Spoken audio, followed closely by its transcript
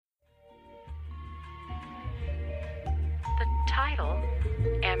title,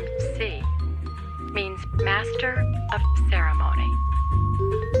 MC, means Master of Ceremony.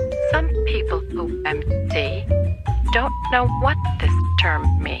 Some people who MC don't know what this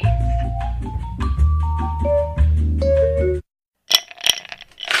term means.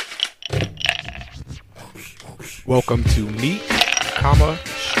 Welcome to Meet,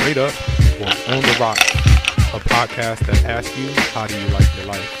 Straight Up, or On the Rock, a podcast that asks you, how do you like your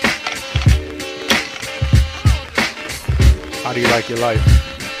life? How do you like your life?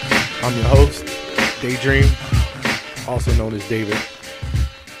 I'm your host, Daydream, also known as David.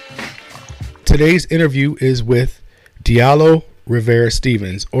 Today's interview is with Diallo Rivera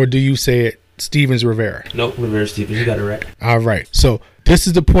Stevens, or do you say it Stevens Rivera? Nope, Rivera Stevens, you got it right. All right, so this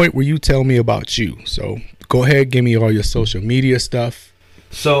is the point where you tell me about you. So go ahead, give me all your social media stuff.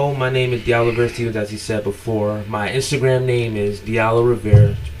 So my name is Diallo Rivera Stevens, as you said before. My Instagram name is Diallo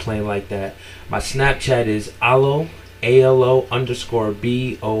Rivera, plain like that. My Snapchat is Alo, ALO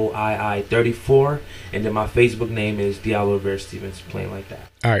 _BOII 34, and then my Facebook name is Diallo Rivera Stevens, plain like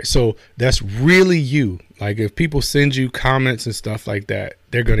that. All right, so that's really you. Like, if people send you comments and stuff like that,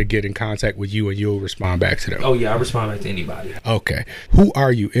 they're going to get in contact with you and you'll respond back to them. Oh yeah, I respond back to anybody. Okay. Who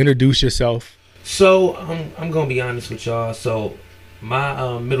are you? Introduce yourself. So I'm going to be honest with y'all. So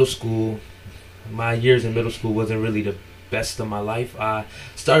my my years in middle school wasn't really the best of my life. I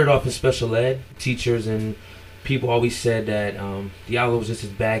started off in special ed. Teachers and people always said that Diallo was just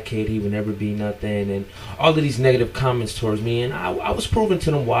this bad kid, he would never be nothing, and all of these negative comments towards me. And I was proving to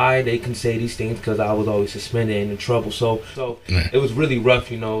them why they can say these things, because I was always suspended and in trouble. So it was really rough,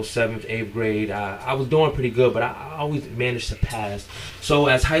 7th, 8th grade. I was doing pretty good, but I always managed to pass. So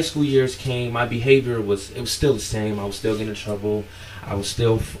as high school years came, my behavior was still the same. I was still getting in trouble. I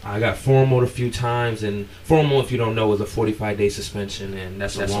got formal a few times, and formal, if you don't know, is a 45-day suspension, and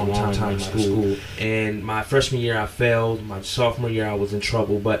that's a long time in school. And my freshman year I failed. My sophomore year I was in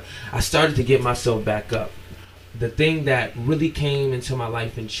trouble, but I started to get myself back up. The thing that really came into my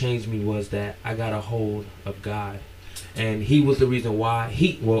life and changed me was that I got a hold of God. And he was the reason why,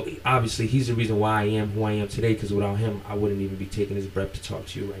 obviously he's the reason why I am who I am today, because without him I wouldn't even be taking this breath to talk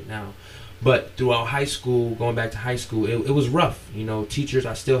to you right now. But throughout high school, going back to high school, it was rough. Teachers,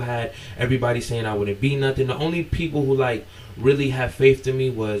 I still had everybody saying I wouldn't be nothing. The only people who really had faith in me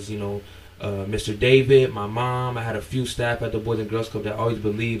was, Mr. David, my mom. I had a few staff at the Boys and Girls Club that always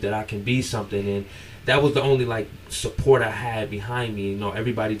believed that I can be something. And that was the only support I had behind me.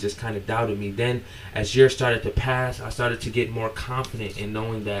 Everybody just kind of doubted me. Then as years started to pass, I started to get more confident in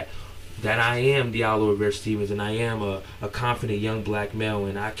knowing that I am Diallo Rivera Stevens, and I am a confident young black male,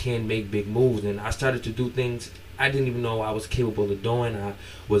 and I can make big moves. And I started to do things I didn't even know I was capable of doing. I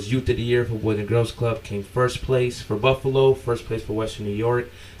was Youth of the Year for Boys and Girls Club, came first place for Buffalo, first place for Western New York,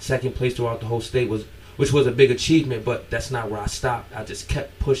 second place throughout the whole state, which was a big achievement, but that's not where I stopped. I just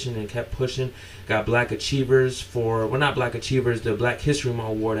kept pushing and kept pushing. Got Black Achievers not Black Achievers, the Black History Month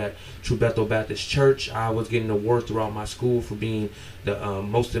Award at True Bethel Baptist Church. I was getting awards throughout my school for being the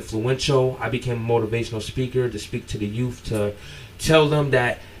most influential. I became a motivational speaker to speak to the youth, to tell them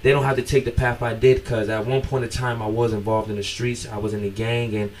that they don't have to take the path I did, because at one point in time I was involved in the streets. I was in a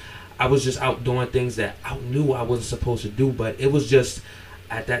gang, and I was just out doing things that I knew I wasn't supposed to do, but it was just,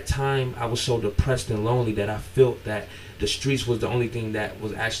 at that time, I was so depressed and lonely that I felt that the streets was the only thing that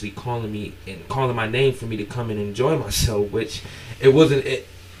was actually calling me and calling my name for me to come and enjoy myself, which it wasn't.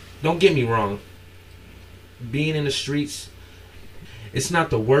 Don't get me wrong. Being in the streets, it's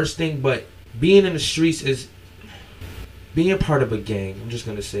not the worst thing, but being in the streets is being part of a gang. I'm just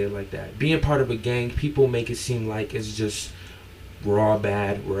going to say it like that. Being part of a gang, people make it seem like it's just we're all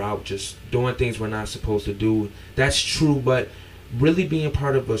bad. We're out just doing things we're not supposed to do. That's true, but really being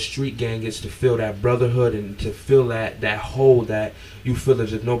part of a street gang is to feel that brotherhood and to feel that hole that you feel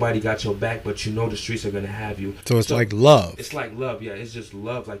as if nobody got your back, but the streets are going to have you. So it's like love. It's like love, yeah. It's just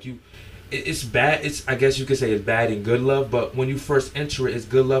love. It's bad. I guess you could say it's bad and good love, but when you first enter it, it's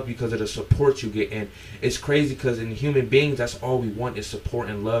good love because of the support you get. And it's crazy because in human beings, that's all we want is support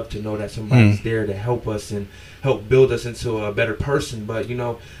and love, to know that somebody's there to help us and help build us into a better person. But,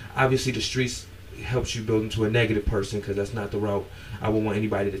 obviously the streets helps you build into a negative person, because that's not the route I would want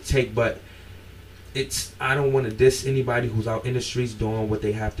anybody to take. But I don't want to diss anybody who's out in the streets doing what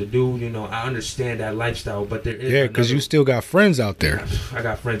they have to do. I understand that lifestyle, but there is because you still got friends out there. I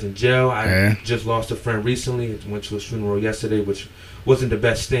got friends in jail. I just lost a friend recently. I went to his funeral yesterday, which wasn't the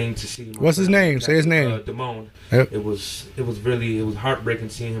best thing to see. What's his name? Say his name. Damone. Yep. It was heartbreaking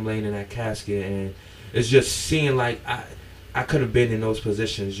seeing him laying in that casket, and it's just seeing I could have been in those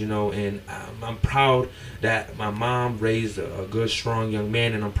positions, you know, and I'm proud that my mom raised a good, strong young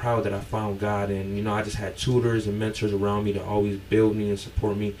man, and I'm proud that I found God, and, you know, I just had tutors and mentors around me to always build me and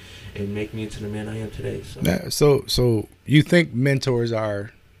support me and make me into the man I am today. So you think mentors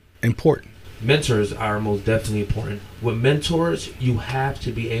are important? Mentors are most definitely important. With mentors, you have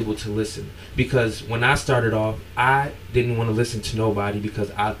to be able to listen. Because when I started off, I didn't want to listen to nobody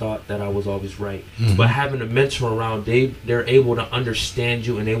because I thought that I was always right. Mm-hmm. But having a mentor around, they're able to understand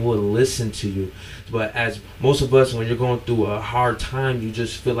you and they will listen to you. But as most of us, when you're going through a hard time, you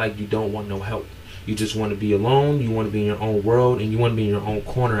just feel like you don't want no help. You just want to be alone, you want to be in your own world, and you want to be in your own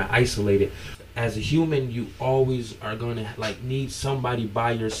corner and isolated. As a human, you always are going to need somebody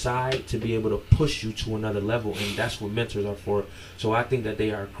by your side to be able to push you to another level, and that's what mentors are for. So I think that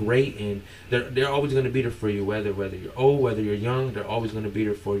they are great, and they're always going to be there for you, whether you're old, whether you're young. They're always going to be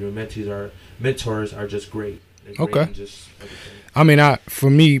there for you. Mentors are just great. Okay. I mean, for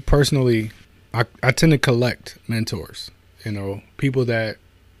me personally, I tend to collect mentors. You know, people that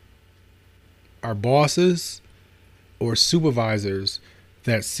are bosses or supervisors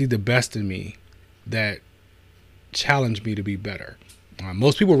that see the best in me, that challenge me to be better.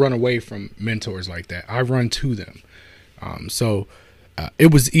 Most people run away from mentors like that. I run to them. So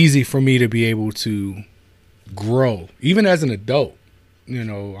it was easy for me to be able to grow, even as an adult, you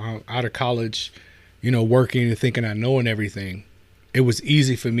know, out of college, you know, working and thinking I know everything. It was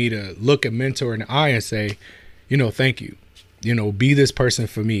easy for me to look a mentor in the eye and say, you know, thank you. You know, be this person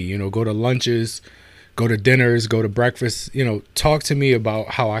for me, you know, go to lunches, go to dinners, go to breakfast, you know, talk to me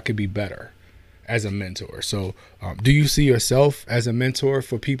about how I could be better as a mentor. So do you see yourself as a mentor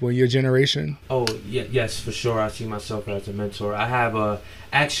for people in your generation? Oh, yeah, yes, for sure. I see myself as a mentor. I have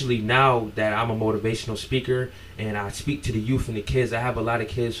actually, now that I'm a motivational speaker and I speak to the youth and the kids, I have a lot of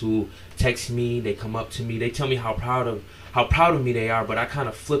kids who text me, they come up to me, they tell me how proud of me they are, but I kind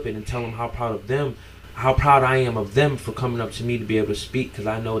of flip it and tell them how proud I am of them for coming up to me to be able to speak, because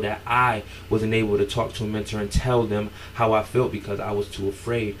I know that I wasn't able to talk to a mentor and tell them how I felt because I was too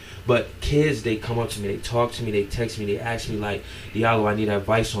afraid. But kids, they come up to me, they talk to me, they text me, they ask me like, Diallo, I need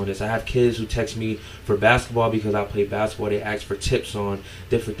advice on this. I have kids who text me for basketball because I play basketball. They ask for tips on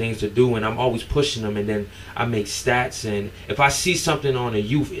different things to do, and I'm always pushing them, and then I make stats. And if I see something on a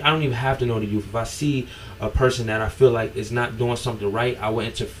youth, I don't even have to know the youth. If I see a person that I feel like is not doing something right, I will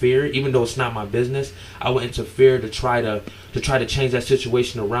interfere, even though it's not my business. I will interfere to try to change that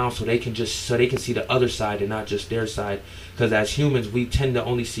situation around so they can see the other side and not just their side. Because as humans, we tend to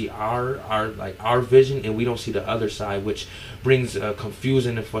only see our vision, and we don't see the other side, which brings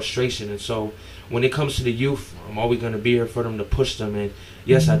confusion and frustration. And so when it comes to the youth, I'm always going to be here for them to push them. And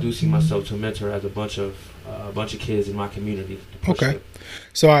yes, I do see myself to mentor as a bunch of kids in my community. Okay, them.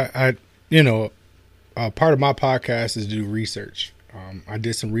 So I you know. Part of my podcast is to do research. I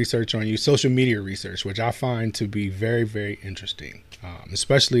did some research on you, social media research, which I find to be very, very interesting,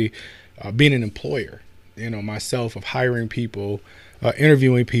 especially being an employer, you know, myself, of hiring people,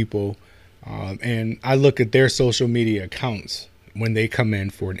 interviewing people. And I look at their social media accounts when they come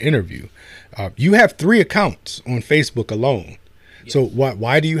in for an interview. You have 3 accounts on Facebook alone. Yes. So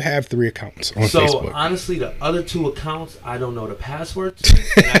why do you have 3 accounts on Facebook? So honestly, the other 2 accounts, I don't know the passwords.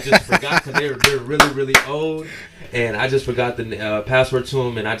 And I just forgot because they're really, really old. And I just forgot the password to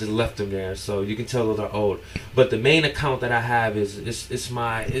them, and I just left them there. So you can tell those are old. But the main account that I have is just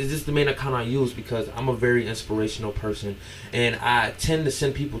the main account I use because I'm a very inspirational person. And I tend to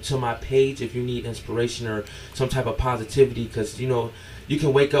send people to my page if you need inspiration or some type of positivity, because, you know, you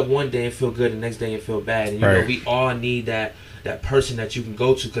can wake up one day and feel good, and the next day and feel bad. And, you know, we all need that person that you can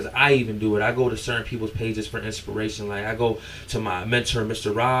go to, because I even do it. I go to certain people's pages for inspiration. Like, I go to my mentor,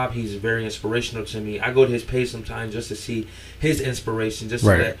 Mr. Rob. He's very inspirational to me. I go to his page sometimes just to see his inspiration, just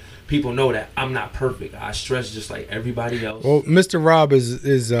so that people know that I'm not perfect. I stress just like everybody else. Well, Mr. Rob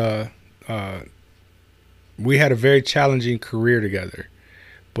is we had a very challenging career together,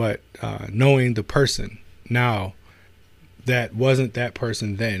 but knowing the person now that wasn't that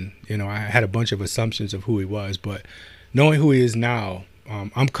person then, you know, I had a bunch of assumptions of who he was, but knowing who he is now,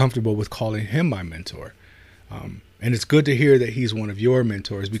 I'm comfortable with calling him my mentor. And it's good to hear that he's one of your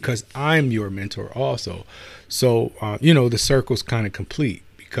mentors, because I'm your mentor also. So, you know, the circle's kind of complete,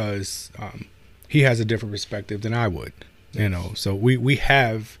 because he has a different perspective than I would, you know. So we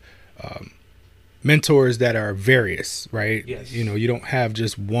have mentors that are various, right? Yes. You know, you don't have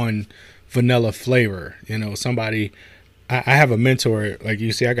just one vanilla flavor. You know, somebody, I have a mentor, like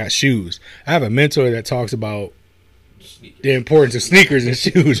you see, I got shoes. I have a mentor that talks about the importance of sneakers and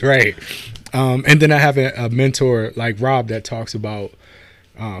shoes, right? And then I have a mentor like Rob that talks about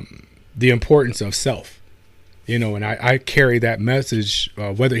the importance of self. You know, and I carry that message,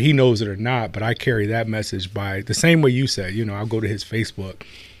 whether he knows it or not, but I carry that message by the same way you said. You know, I'll go to his Facebook,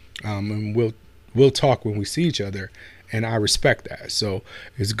 and we'll talk when we see each other, and I respect that. So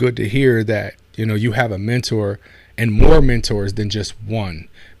it's good to hear that, you know, you have a mentor and more mentors than just one,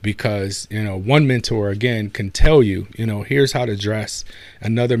 because, you know, one mentor, again, can tell you, you know, here's how to dress.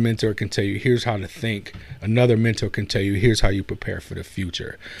 Another mentor can tell you, here's how to think. Another mentor can tell you, here's how you prepare for the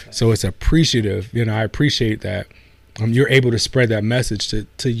future. So it's appreciative. You know, I appreciate that you're able to spread that message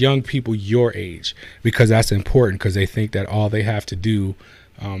to young people your age, because that's important, because they think that all they have to do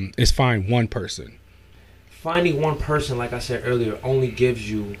is find one person. Finding one person, like I said earlier, only gives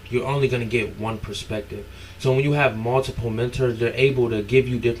you, you're only going to get one perspective. So when you have multiple mentors, they're able to give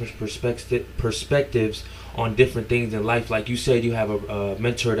you different perspectives on different things in life. Like you said, you have a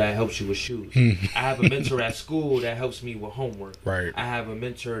mentor that helps you with shoes. I have a mentor at school that helps me with homework. Right. I have a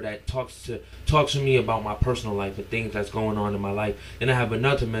mentor that talks to me about my personal life and things that's going on in my life. Then I have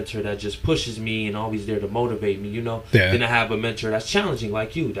another mentor that just pushes me and always there to motivate me, you know. Yeah. Then I have a mentor that's challenging,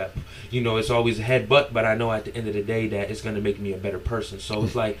 like you, that, you know, it's always a headbutt, but I know at the end of the day that it's going to make me a better person. So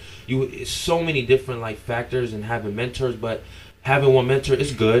it's like it's so many different like factors in having mentors, but having one mentor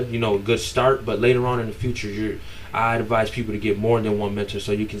is good, you know, a good start, but later on in the future, I advise people to get more than one mentor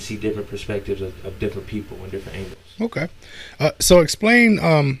so you can see different perspectives of different people and different angles. Okay. So explain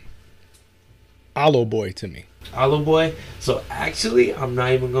Aloe Boy to me. Aloe Boy. So actually, I'm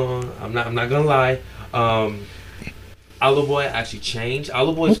not gonna lie. Aloe Boy actually changed.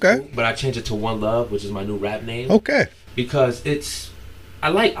 Aloe Boy is cool, but I changed it to One Love, which is my new rap name. Okay. Because I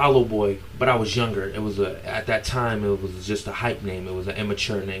like Aloe Boy, but I was younger. It was at that time it was just a hype name. It was an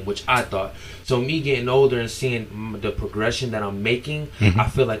immature name, which I thought. So me getting older and seeing the progression that I'm making, I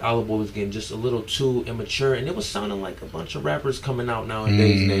feel like Aloe Boy was getting just a little too immature, and it was sounding like a bunch of rappers coming out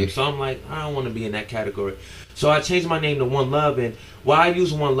nowadays. Names. So I'm like, I don't want to be in that category. So I changed my name to One Love, and why I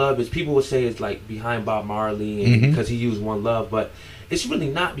use One Love is people would say it's like behind Bob Marley and because he used One Love, but it's really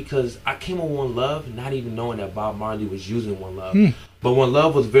not, because I came on One Love not even knowing that Bob Marley was using One Love. But One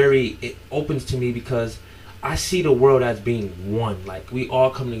Love was it opens to me because I see the world as being one. Like, we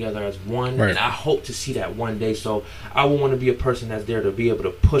all come together as one, right. And I hope to see that one day. So I would want to be a person that's there to be able to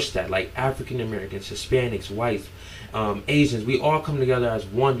push that. Like African Americans, Hispanics, whites, Asians, we all come together as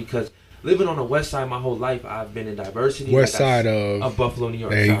one, because living on the west side my whole life, I've been in diversity. West side of Buffalo, New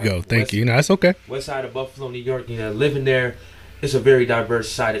York. There you go. Thank you. No, that's okay. West side of Buffalo, New York. You know, living there, it's a very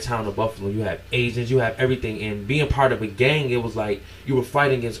diverse side of town of Buffalo. You have Asians, you have everything. And being part of a gang, it was like you were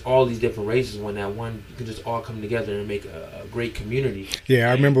fighting against all these different races when that one, you could just all come together and make a great community. Yeah,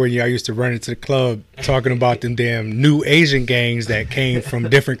 I remember when I used to run into the club talking about them damn new Asian gangs that came from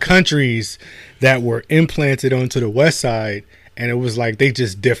different countries that were implanted onto the west side. And it was like they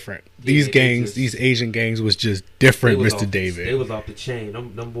just different. These gangs, these Asian gangs was just different, Mr. David. They was off the chain.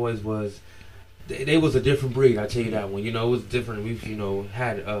 Them boys was... They was a different breed, I tell you that one. You know, it was different. We've, you know,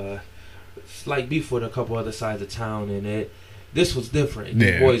 had slight beef with a couple other sides of town, and this was different.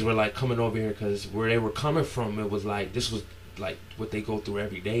 These boys were like coming over here because where they were coming from, it was like this was like what they go through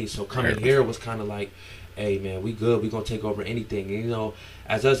every day. So coming here was kind of like, hey man, we good. We gonna take over anything. And, you know,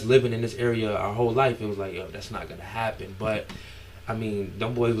 as us living in this area our whole life, it was like, yo, that's not gonna happen. But I mean,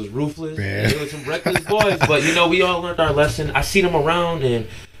 them boys was ruthless. They were some reckless boys. But you know, we all learned our lesson. I see them around and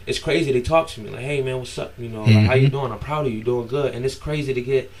it's crazy. They talk to me like, "Hey man, what's up? You know, like, how you doing? I'm proud of you. Doing good." And it's crazy to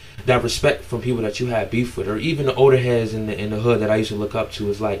get that respect from people that you have beef with, or even the older heads in the hood that I used to look up to.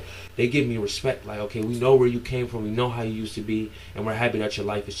 It's like they give me respect. Like, okay, we know where you came from. We know how you used to be, and we're happy that your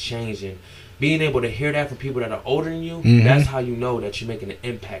life is changing. Being able to hear that from people that are older than you, that's how you know that you're making an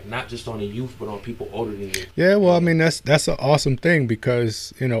impact, not just on the youth, but on people older than you. Yeah, well, I mean, that's an awesome thing,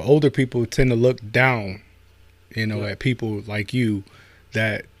 because, you know, older people tend to look down, you know, at people like you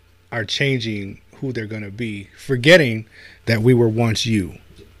that are changing who they're going to be, forgetting that we were once you,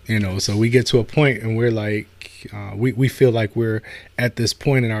 you know. So we get to a point and we're like, we feel like we're at this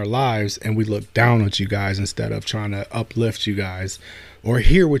point in our lives and we look down at you guys instead of trying to uplift you guys or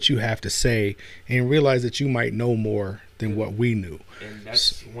hear what you have to say and realize that you might know more than what we knew. And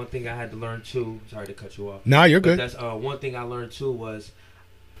that's one thing I had to learn too. Sorry to cut you off. Nah, you're good. That's one thing I learned too was,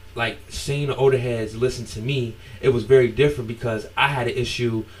 like, seeing the older heads listen to me, it was very different because I had an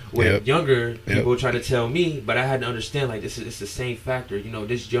issue with younger people trying to tell me, but I had to understand, like, it's the same factor. You know,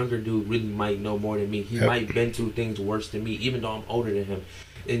 this younger dude really might know more than me. He might been through things worse than me, even though I'm older than him.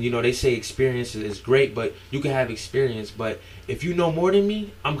 And they say experience is great, but you can have experience, but if you know more than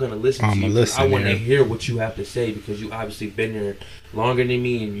me, I'm gonna listen to you. I want to hear what you have to say, because you obviously been there longer than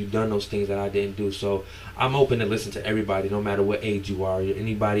me and you've done those things that I didn't do. So I'm open to listen to everybody, no matter what age you are.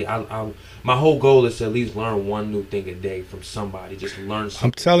 Anybody, my whole goal is to at least learn one new thing a day from somebody. Just learn something.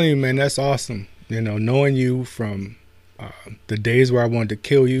 I'm telling you, man, that's awesome. Knowing you from the days where I wanted to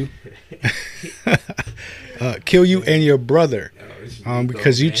kill you, kill you and your brother,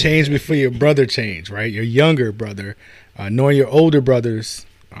 because you changed before your brother changed, right? Your younger brother, knowing your older brothers,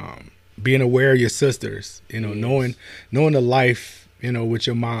 being aware of your sisters, knowing the life, with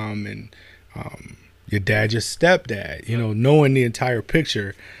your mom and your dad, your stepdad, knowing the entire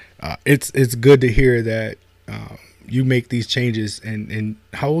picture. It's good to hear that you make these changes. And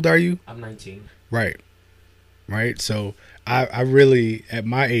how old are you? I'm 19. Right. So I really, at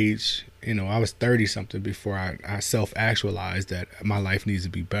my age, I was 30 something before I self-actualized that my life needs to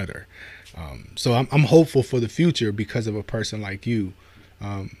be better. So I'm hopeful for the future because of a person like you.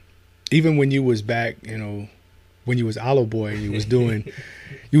 Even when you was back, when you was Aloe Boy and you was doing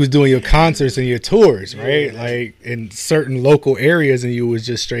your concerts and your tours, right? Yeah. Like in certain local areas, and you was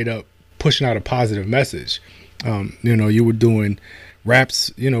just straight up pushing out a positive message. You were doing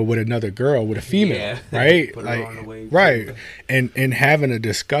raps, with another girl, with a female, right? Right. And having a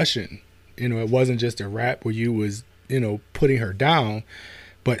discussion. It wasn't just a rap where you was, putting her down,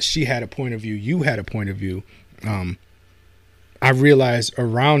 but she had a point of view. You had a point of view. I realized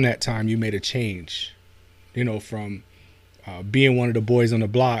around that time you made a change, from being one of the boys on the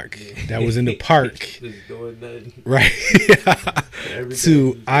block that was in the park, right?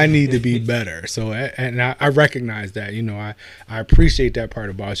 To I need to be better. So, and I recognize that, I appreciate that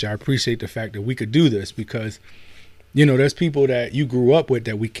part about you. I appreciate the fact that we could do this because, there's people that you grew up with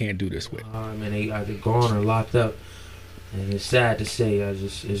that we can't do this with. Man, they either gone or locked up. And it's sad to say,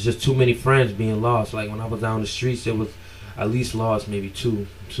 it's just too many friends being lost. Like when I was down the streets, it was at least lost maybe two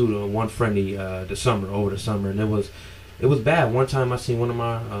to one friendly over the summer, and it was bad. One time I seen one of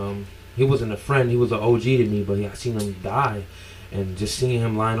my he wasn't a friend, he was an OG to me, but I seen him die, and just seeing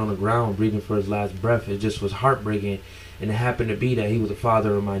him lying on the ground breathing for his last breath, it just was heartbreaking. And it happened to be that he was the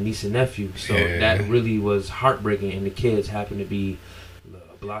father of my niece and nephew, so that really was heartbreaking. And the kids happened to be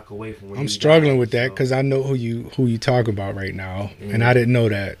a block away from where I'm struggling with that because I know who you talk about right now, and I didn't know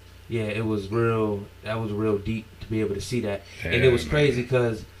that. Yeah, it was real. That was real deep to be able to see that, and it was crazy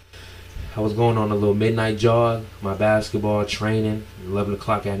because I was going on a little midnight jog, my basketball training, 11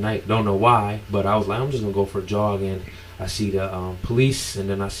 o'clock at night. Don't know why, but I was like, I'm just gonna go for a jog, and I see the police, and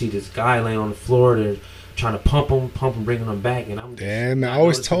then I see this guy laying on the floor. They're trying to pump him, bringing him back, and I'm. Damn, I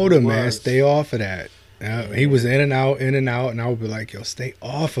always told him, man, stay off of that. He was in and out, and I would be like, yo, stay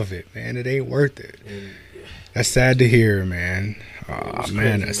off of it, man. It ain't worth it. And, that's sad to hear, man. Oh,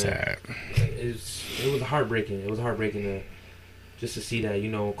 man, that's sad. It was heartbreaking. It was heartbreaking to see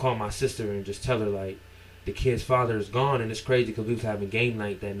that, call my sister and just tell her, like, the kid's father is gone. And it's crazy because we was having game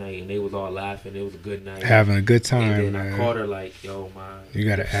night that night, and they was all laughing. It was a good night. Having a good time, and then man. I called her, like, yo, you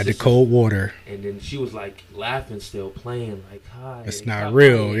got to add the cold water. And then she was, like, laughing still, playing, like, hi. It's not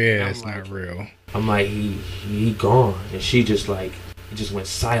real. Yeah, it's not real. I'm like, he gone. And she just, like, it just went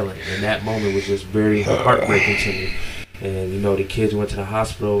silent. And that moment was just very heartbreaking to me. And, the kids went to the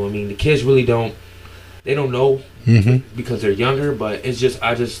hospital. I mean, the kids really don't know because they're younger, but it's just,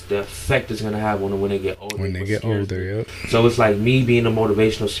 the effect it's going to have when they get older. When they get older, yep. So it's like me being a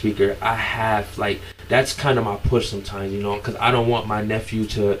motivational speaker, I have, like, that's kind of my push sometimes, because I don't want my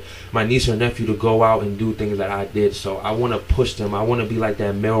niece or nephew to go out and do things that I did. So I want to push them. I want to be like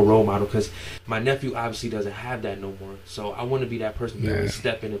that male role model because my nephew obviously doesn't have that no more. So I want to be that person to be able to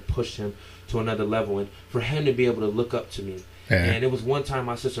step in and push him to another level and for him to be able to look up to me. Yeah. And it was one time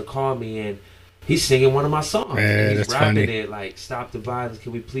my sister called me and he's singing one of my songs. And he's rapping it like, stop the violence,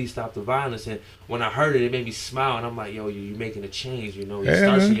 can we please stop the violence? And when I heard it, it made me smile. And I'm like, yo, you're making a change, It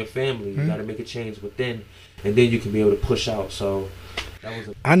starts in your family. You got to make a change within. And then you can be able to push out. So that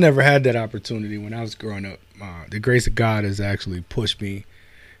was I never had that opportunity when I was growing up. The grace of God has actually pushed me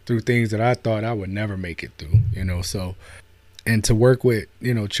through things that I thought I would never make it through, So, and to work with,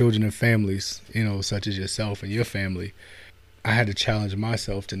 children and families, such as yourself and your family, I had to challenge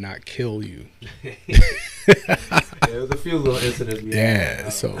myself to not kill you. There was a few little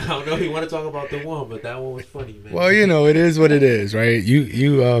incidents. So I don't know if you want to talk about the one, but that one was funny, man. Well, it is what it is, right?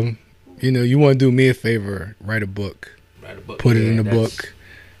 You want to do me a favor, write a book. Put it in a book.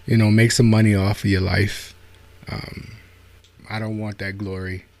 Make some money off of your life. I don't want that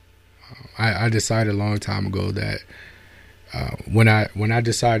glory. I decided a long time ago that when I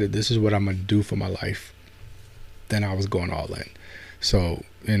decided this is what I'm gonna do for my life, then I was going all in. So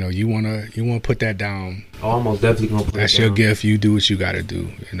You know, you wanna put that down. Oh, I'm most definitely gonna put That's it your down. gift. You do what you gotta do.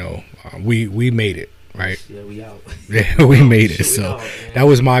 You know, we made it, right? Yeah, we out. Yeah, we made it. Shit, we So out, man. that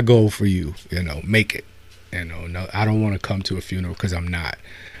was my goal for you. You know, make it. You know, no, I don't want to come to a funeral because I'm not.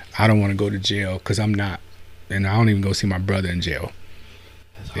 I don't want to go to jail because I'm not. And I don't even go see my brother in jail.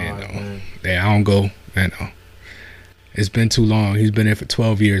 That's You hard, know, man. yeah, I don't go. You know, it's been too long. He's been there for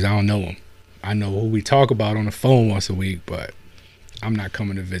 12 years. I don't know him. I know who we talk about on the phone once a week, but I'm not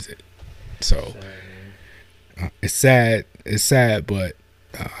coming to visit. So Sad, man. it's sad. It's sad, but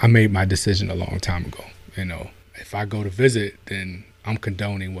I made my decision a long time ago. You know, if I go to visit, then I'm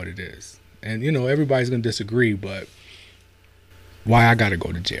condoning what it is. And, you know, everybody's going to disagree, but why I got to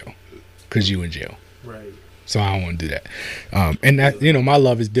go to jail? Because you in jail. Right. So I don't want to do that. And that, you know, my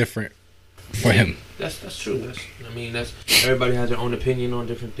love is different for him. That's true. That's everybody has their own opinion on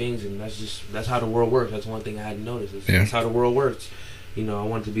different things, and that's how the world works. That's one thing I hadn't noticed. That's how the world works. You know, I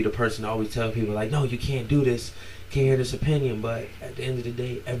want to be the person to always tell people like, no, you can't do this, can't hear this opinion. But at the end of the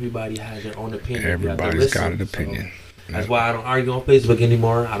day, everybody has their own opinion. Everybody's got an opinion. So that's why I don't argue on Facebook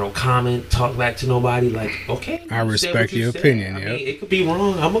anymore. I don't comment, talk back to nobody. Like, okay, I you said respect what you your said. opinion. I Yep. mean, it could be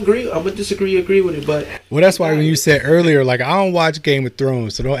wrong. I'm gonna disagree, agree with it, but Well, that's why when you said earlier, like, I don't watch Game of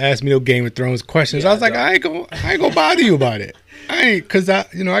Thrones, so don't ask me no Game of Thrones questions. Yeah, I was like, I I ain't gonna bother you about it. I ain't, cause I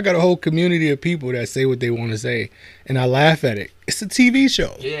got a whole community of people that say what they want to say, and I laugh at it. It's a TV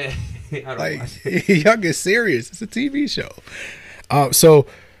show. yeah, I don't Like, watch it. y'all get serious. It's a TV show. So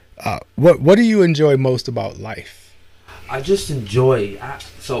what do you enjoy most about life? I just enjoy.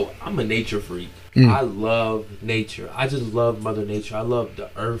 So I'm a nature freak. I love nature. I just love Mother Nature. I love the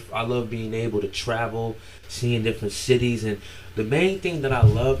earth. I love being able to travel, seeing different cities, and the main thing that I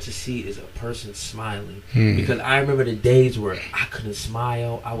love to see is a person smiling. Because I remember the days where I couldn't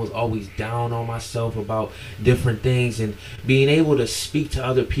smile. I was always down on myself about different things, and being able to speak to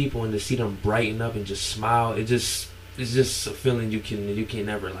other people and to see them brighten up and just smile. It's just a feeling you can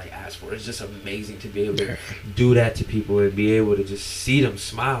never like ask for. It's just amazing to be able to do that to people and be able to just see them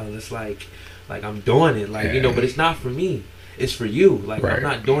smile. And it's like I'm doing it, like, you know, but it's not for me. It's for you. Like, Right. I'm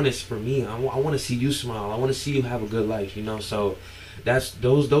not doing this for me. I want to see you smile. I want to see you have a good life, you know. So that's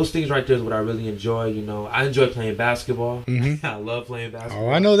those things right there is what I really enjoy. You know, I enjoy playing basketball. I love playing basketball.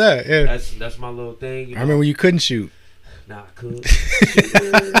 Oh, I know that. Yeah, That's my little thing. You know? I remember when you couldn't shoot. Nah, I could.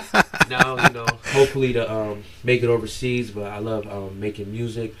 Now, you know, hopefully to make it overseas, but I love making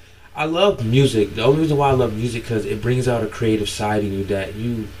music. I love music. The only reason why I love music because it brings out a creative side in you that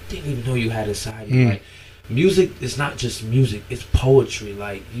you didn't even know you had inside you. Like, music is not just music; it's poetry.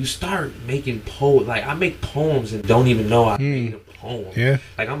 Like, you start making like I make poems and don't even know I made a poem. Yeah.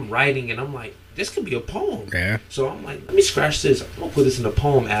 Like, I'm writing and I'm like, this could be a poem. Yeah. So I'm like, let me scratch this. I'm gonna put this in the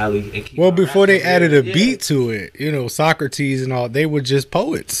poem alley and keep. Well, my before they rap added a career. beat to it, you know, Socrates and all, they were just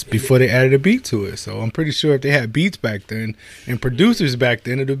poets before they added a beat to it. So I'm pretty sure if they had beats back then and producers back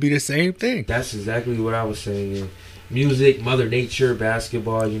then, it would be the same thing. That's exactly what I was saying. And music, Mother Nature,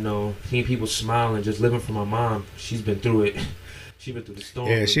 basketball, you know, seeing people smiling, just living for my mom. She's been through it. She's been through the storm.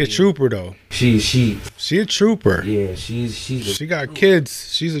 Yeah, with she a me. trooper though. She She a trooper. yeah, she's She got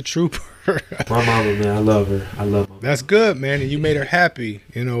kids. She's a trooper. my mama, man. I love her. I love my That's good, man. And you made her happy.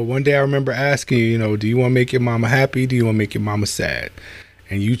 You know, one day I remember asking you, you know, do you want to make your mama happy? Do you want to make your mama sad?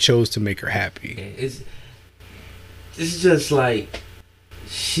 And you chose to make her happy. And it's just like,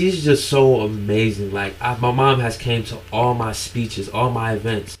 she's just so amazing. Like, my mom has came to all my speeches, all my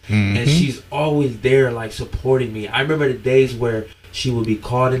events, and she's always there, like, supporting me. I remember the days where she would be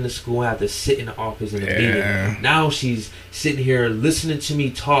called into school and have to sit in the office in a meeting. Now she's sitting here listening to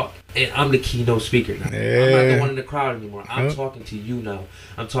me talk, and I'm the keynote speaker now. I'm not the one in the crowd anymore. I'm talking to you now.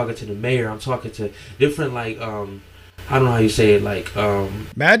 I'm talking to the mayor. I'm talking to different, like, I don't know how you say it, like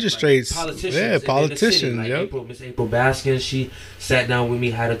Magistrates. like politicians, Yeah, in the city. politicians. Like Yep. Miss April Baskins, she sat down with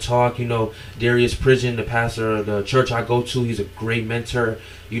me, had a talk. You know, Darius Pridgeon, the pastor of the church I go to, he's a great mentor.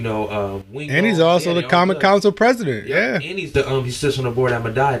 You know, Wingo, And he's also the they all Common good. Council president. Yeah. And he's the he sits on the board at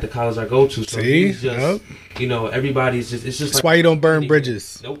Madai at the college I go to. So See? he's just, Yep. you know, everybody's just, it's just That's like, why you don't burn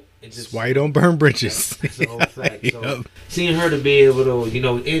bridges. Nope. It's just, That's why you don't burn bridges. that's a whole fact. So Yep. seeing her to be able to, you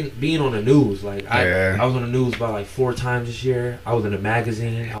know, being on the news, like Yeah. I was on the news about like 4 times this year. I was in a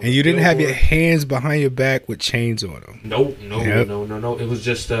magazine. I was And you didn't have your Billboard. hands behind your back with chains on them. No. Yep. It was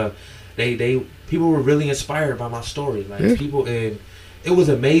just they people were really inspired by my story. Like Yeah. people, and it was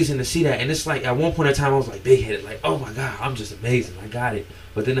amazing to see that. And it's like at one point in time I was like big headed, like, oh my God, I'm just amazing. I got it.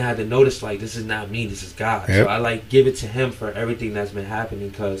 But then I had to notice, like, this is not me, this is God. Yep. So I like give it to him for everything that's been happening,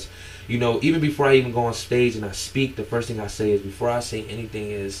 because, you know, even before I even go on stage and I speak, the first thing I say is, before I say anything,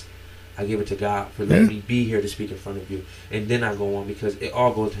 is I give it to God for letting me be here to speak in front of you, and then I go on because it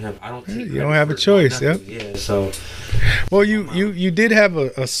all goes to Him. I don't. Take you don't have a choice. Yep. Yeah. So, well, you did have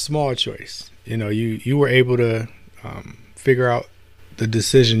a small choice. You know, you were able to figure out the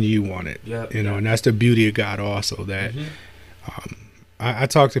decision you wanted. Yep. You know, and that's the beauty of God also. That I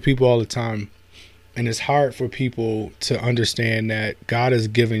talk to people all the time, and it's hard for people to understand that God has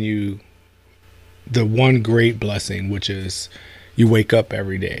given you the one great blessing, which is you wake up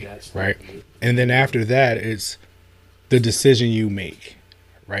every day, right? And then after that, it's the decision you make,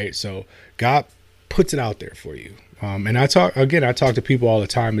 right? So God puts it out there for you. And I talk to people all the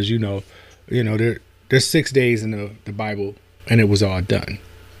time, as you know, there's 6 days in the Bible, and it was all done,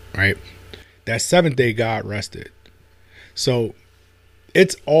 right? That seventh day, God rested. So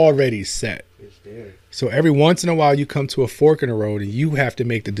it's already set. It's there. So every once in a while you come to a fork in the road and you have to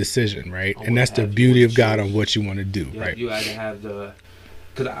make the decision, right? And that's the beauty of God on what you want to do, right? You had to have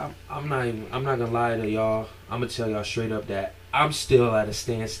cause I'm not gonna lie to y'all. I'm gonna tell y'all straight up that I'm still at a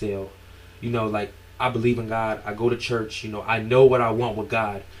standstill. You know, like I believe in God. I go to church. You know, I know what I want with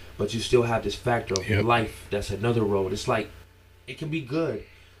God, but you still have this factor of life. That's another road. It's like it can be good,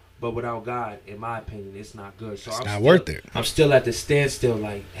 but without God, in my opinion, it's not good. So it's not worth it. I'm still at the standstill.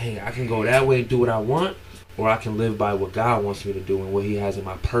 Like, hey, I can go that way and do what I want, or I can live by what God wants me to do and what He has in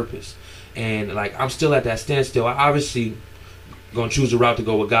my purpose. And like, I'm still at that standstill. I obviously gonna choose a route to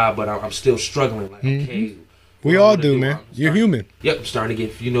go with God, but I'm still struggling. Like, okay, we all do, man. You're human. Yep, I'm starting to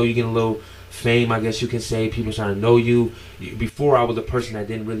get. You get a little fame, I guess you can say. People starting to know you. Before, I was a person that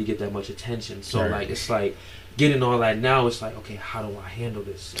didn't really get that much attention. So like, it's like getting all that now. It's like, okay, how do I handle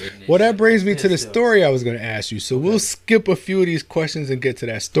this? Well, that brings me to the story I was going to ask you. So we'll skip a few of these questions and get to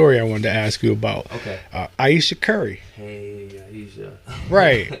that story I wanted to ask you about. Okay. Ayesha Curry. Hey, Ayesha.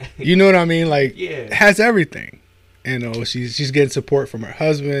 Right. You know what I mean? Like, yeah, has everything. You know, she's getting support from her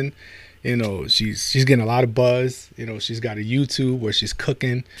husband. You know, she's getting a lot of buzz. You know, she's got a YouTube where she's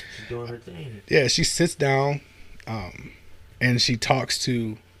cooking. She's doing her thing. Yeah, she sits down and she talks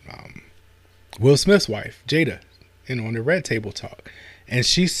to Will Smith's wife, Jada, on the Red Table Talk. And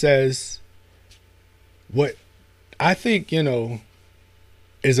she says what I think,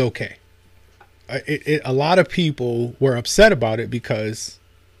 is okay. A lot of people were upset about it because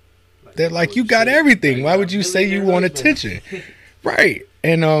they're like, you got everything. Why would you say you want attention? Right.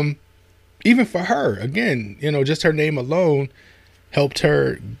 And even for her, again, just her name alone helped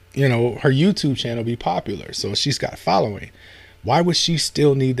her, her YouTube channel be popular. So she's got following. Why would she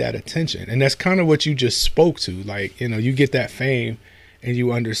still need that attention? And that's kind of what you just spoke to. Like, you get that fame and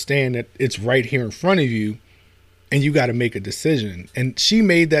you understand that it's right here in front of you and you got to make a decision. And she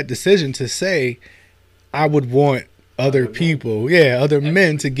made that decision to say, I would want other people, other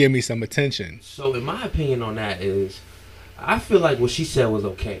men to give me some attention. So in my opinion on that is, I feel like what she said was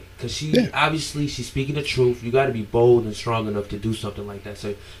okay. Because obviously she's speaking the truth. You got to be bold and strong enough to do something like that.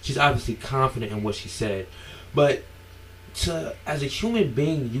 So she's obviously confident in what she said. But as a human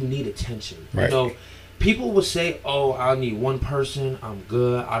being, you need attention. Right. People will say, oh, I need one person, I'm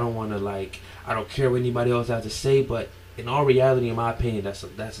good, I don't want to I don't care what anybody else has to say. But in all reality, in my opinion, that's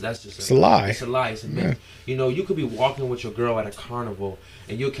just a lie. It's a lie. It's a myth. You could be walking with your girl at a carnival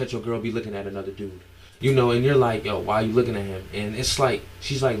and you'll catch your girl be looking at another dude. And you're like, yo, why are you looking at him? And it's like,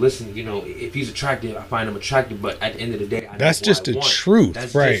 she's like, listen, if he's attractive, I find him attractive, but at the end of the day, that's just the truth.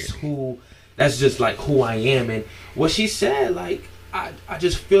 That's right. That's just like who I am. And what she said, like, I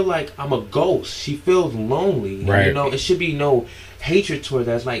just feel like I'm a ghost. She feels lonely. Right. It should be no hatred toward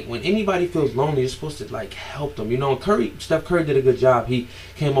that. It's like when anybody feels lonely, you're supposed to like help them. Steph Curry did a good job. He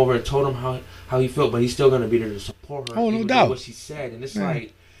came over and told him how he felt, but he's still gonna be there to support her. Oh, no doubt. What she said, and it's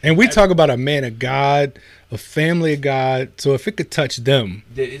like. And we talk about a man of God, a family of God. So if it could touch them,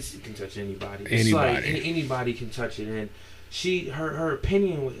 it can touch anybody. It's like anybody can touch it. And her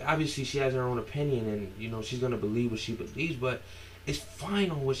opinion, obviously she has her own opinion, and she's gonna believe what she believes. But it's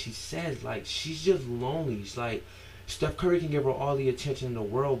fine on what she says. Like, she's just lonely. It's like Steph Curry can give her all the attention in the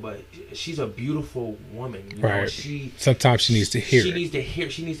world, but she's a beautiful woman. Right. Sometimes she needs to hear. She needs to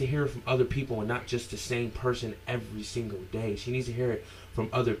hear it from other people, and not just the same person every single day. She needs to hear it from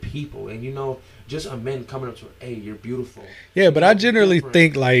other people. And just a man coming up to her, hey, you're beautiful. Yeah, but I generally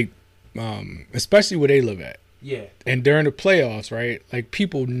think like especially where they live at. Yeah. And during the playoffs, right? Like,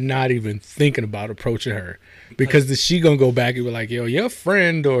 people not even thinking about approaching her because she gonna go back and be like, yo, your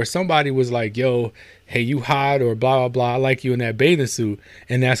friend or somebody was like, yo, hey, you hot, or blah blah blah, I like you in that bathing suit,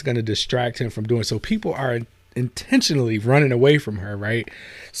 and that's gonna distract him from doing so. People are intentionally running away from her, right?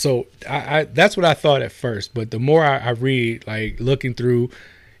 So I that's what I thought at first, but the more I read, like looking through,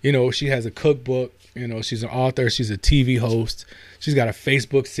 she has a cookbook, You know, she's an author. She's a TV host. She's got a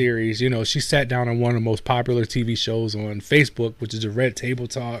Facebook series. You know, she sat down on one of the most popular TV shows on Facebook, which is the Red Table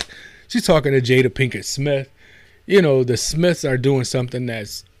Talk. She's talking to Jada Pinkett Smith. You know, the Smiths are doing something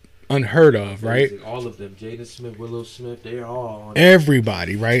that's unheard of, right? All of them. Jada Smith, Willow Smith, they're all on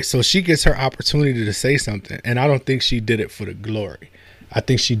everybody, right? So she gets her opportunity to say something. And I don't think she did it for the glory. I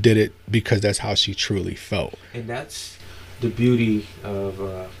think she did it because that's how she truly felt. And that's the beauty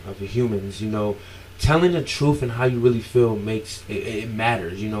of humans, you know. Telling the truth and how you really feel makes it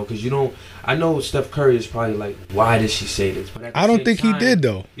matters, you know, because you don't. I know Steph Curry is probably like, why did she say this? But I don't think he did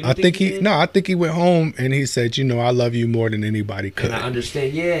though. I think he no. I think he went home and he said, you know, I love you more than anybody could. And I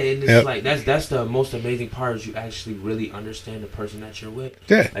understand, yeah. And it's like that's the most amazing part is you actually really understand the person that you're with.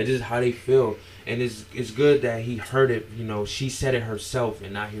 Yeah, like this is how they feel, and it's good that he heard it. You know, she said it herself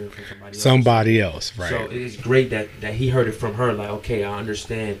and not hear it from somebody else. Right? So it's great that he heard it from her. Like, okay, I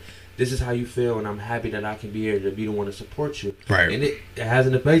understand. This is how you feel, and I'm happy that I can be here to be the one to support you. Right. And it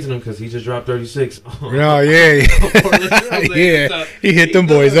hasn't affected him because he just dropped 36. Oh, yeah. Yeah. He hit them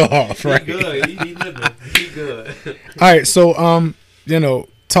boys off, right? He good. He living. He good. All right. So, you know,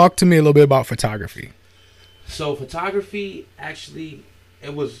 talk to me a little bit about photography. So, photography, actually,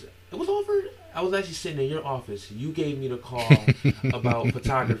 it was over. I was actually sitting in your office. You gave me the call about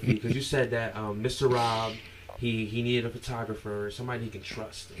photography because you said that Mr. Rob, He needed a photographer, somebody he can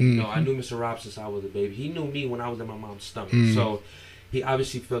trust. Mm-hmm. You know, I knew Mr. Rob since I was a baby. He knew me when I was in my mom's stomach. Mm-hmm. So he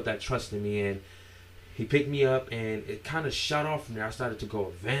obviously felt that trust in me, and he picked me up, and it kind of shot off from there. I started to go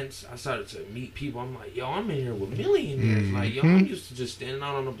events. I started to meet people. I'm like, yo, I'm in here with millionaires. Mm-hmm. Like, yo, I'm used to just standing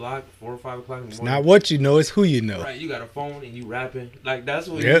out on the block 4 or 5 o'clock in the morning. It's not what you know, it's who you know. Right, you got a phone and you rapping. Like, that's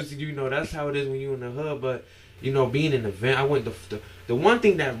what you know, that's how it is when you in the hood. But, you know, being in an event, I went the one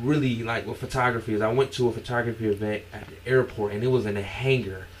thing that really, like, with photography is I went to a photography event at the airport, and it was in a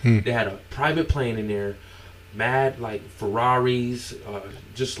hangar. They had a private plane in there, mad, like, Ferraris,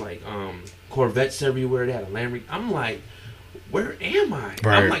 just, like, Corvettes everywhere. They had a Lamborghini. I'm like, where am I?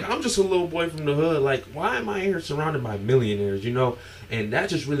 Right. I'm just a little boy from the hood. Like, why am I here surrounded by millionaires, you know? And that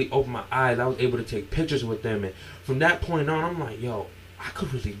just really opened my eyes. I was able to take pictures with them. And from that point on, I'm like, yo, I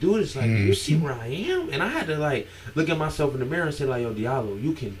could really do this. Like, you see where I am? And I had to, like, look at myself in the mirror and say, like, yo, Diallo,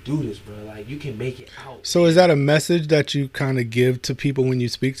 you can do this, bro. Like, you can make it out. So is that a message that you kind of give to people when you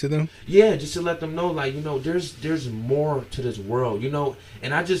speak to them? Yeah, just to let them know, like, you know, there's more to this world, you know?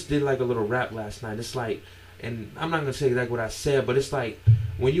 And I just did, like, a little rap last night. It's like, and I'm not going to say exactly what I said, but it's like,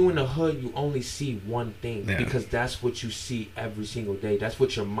 when you in the hood, you only see one thing because that's what you see every single day. That's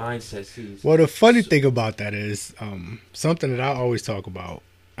what your mindset sees. Well, the funny thing about that is something that I always talk about.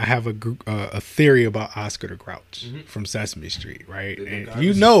 I have a theory about Oscar the Grouch from Sesame Street, right? And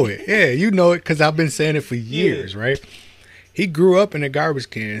you know it. Yeah, you know it because I've been saying it for years, right? He grew up in a garbage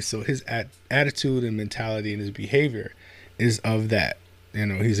can, so his attitude and mentality and his behavior is of that. You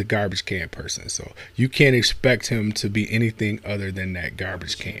know, he's a garbage can person, so you can't expect him to be anything other than that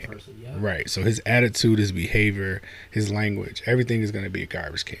garbage can. Right. So his attitude, his behavior, his language, everything is going to be a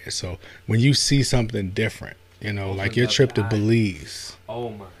garbage can. So when you see something different, you know, like your trip to Belize. Oh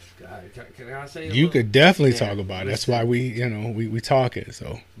my God. Can I say you could definitely talk about it. That's why we talking.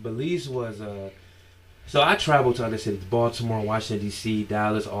 So Belize was so I traveled to other cities, Baltimore, Washington, D.C.,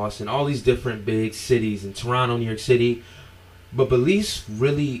 Dallas, Austin, all these different big cities, in Toronto, New York City. But Belize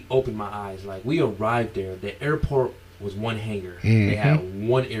really opened my eyes. Like, we arrived there. The airport was one hangar. They had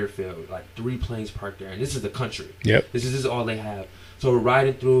one airfield, like 3 planes parked there. And this is the country. Yep. This is all they have. So we're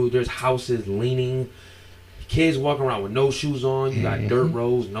riding through. There's houses leaning. Kids walking around with no shoes on. You got dirt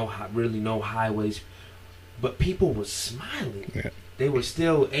roads, no highways. But people were smiling. Yeah. They were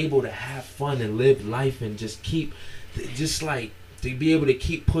still able to have fun and live life and just to be able to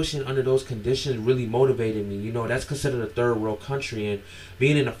keep pushing under those conditions really motivated me. You know, that's considered a third world country, and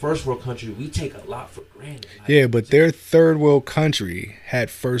being in a first world country, we take a lot for granted. Like, yeah, but their third world country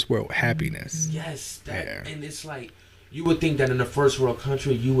had first world happiness. Yes, and it's like, you would think that in a first world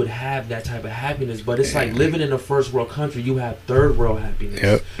country you would have that type of happiness, but it's like living in a first world country, you have third world happiness.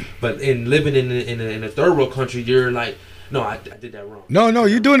 Yep. But in living in a third world country, you're like, no, I did that wrong. No,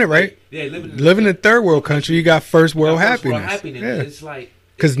 you're doing it right. Yeah, living in a third world country, you got first world happiness. Yeah. It's like,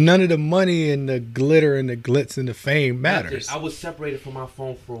 because none of the money and the glitter and the glitz and the fame matters. I was separated from my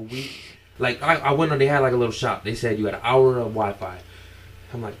phone for a week. Like, I went on, they had like a little shop. They said you had an hour of Wi-Fi.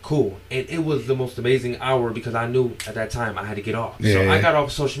 I'm like, cool. And it was the most amazing hour because I knew at that time I had to get off. Yeah. So I got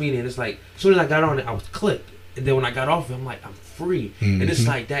off social media, and it's like, as soon as I got on it, I was clicked. And then when I got off it, I'm like, I'm free. And it's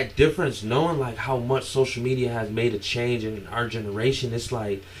like that difference, knowing like how much social media has made a change in our generation. It's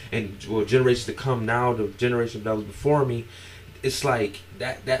like, and generations to come now, the generation that was before me, it's like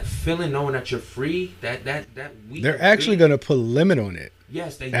that feeling, knowing that you're free. That week. They're actually going to put a limit on it.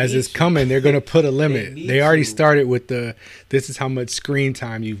 Yes, they as need it's to. coming, they're going to put a limit. They already to. started with this is how much screen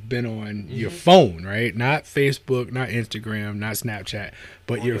time you've been on your phone, right? Not Facebook, not Instagram, not Snapchat,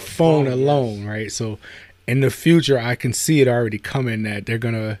 but On your phone alone, yes. right? So in the future, I can see it already coming that they're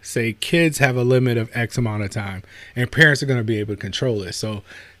going to say kids have a limit of X amount of time and parents are going to be able to control it. So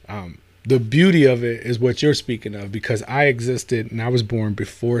the beauty of it is what you're speaking of, because I existed and I was born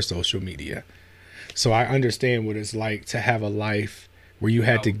before social media. So I understand what it's like to have a life where you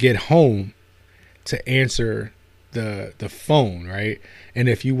had to get home to answer the phone, right? And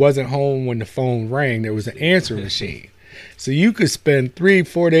if you wasn't home when the phone rang, there was an answer machine. So you could spend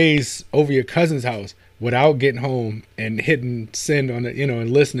 3-4 days over your cousin's house without getting home and hitting send on it, and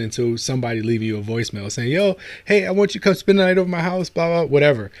listening to somebody leave you a voicemail saying, yo, hey, I want you to come spend the night over my house, blah, blah,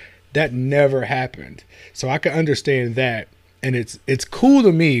 whatever. That never happened. So I can understand that. And it's cool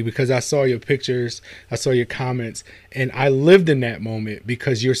to me because I saw your pictures, I saw your comments, and I lived in that moment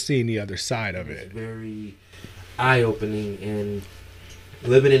because you're seeing the other side of it. It's very eye-opening. And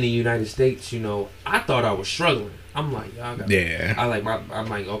living in the United States, I thought I was struggling. I'm like, y'all got I'm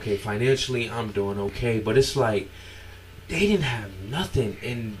like, okay, financially I'm doing okay, but it's like they didn't have nothing,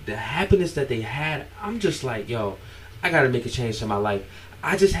 and the happiness that they had, I'm just like, yo, I gotta make a change to my life.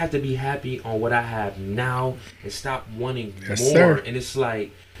 I just have to be happy on what I have now and stop wanting more. Sir. And it's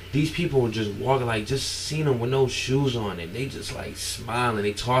like these people were just walking, like just seeing them with no shoes on, and they just like smiling,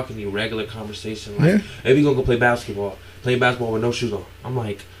 they talking to you, regular conversation, like, hey, we gonna go play basketball with no shoes on. I'm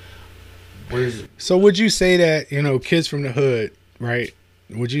like, where's it? So would you say that, kids from the hood, right?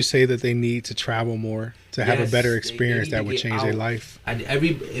 Would you say that they need to travel more to have a better experience that would change their life?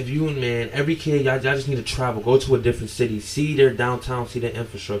 Every kid, y'all just need to travel, go to a different city, see their downtown, see their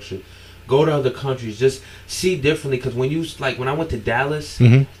infrastructure, go to other countries, just see differently. Because when I went to Dallas,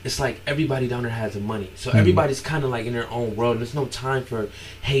 it's like everybody down there has the money, so everybody's kind of like in their own world. And there's no time for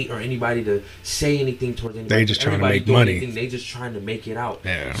hate or anybody to say anything towards anybody. They just trying to make money. They just trying to make it out.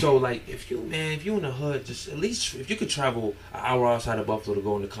 Yeah. So like if you in the hood, just at least if you could travel an hour outside of Buffalo to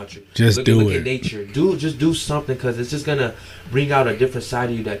go in the country, look at nature, just do something, because it's just gonna bring out a different side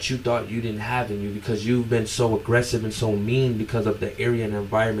of you that you thought you didn't have in you, because you've been so aggressive and so mean because of the area and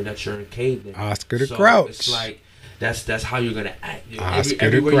environment that you're encased in. Oscar the Grouch. It's like that's how you're gonna act.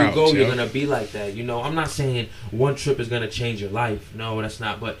 Everywhere you go, you're gonna be like that. I'm not saying one trip is gonna change your life. No, that's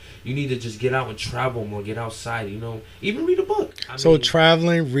not. But you need to just get out and travel more. Get outside. Even read a book. I mean,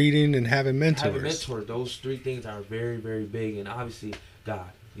 traveling, reading, and having mentors. Having mentors. Those three things are very, very big. And obviously, God.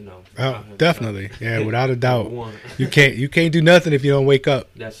 Oh, definitely. Yeah, without a doubt. You can't do nothing if you don't wake up.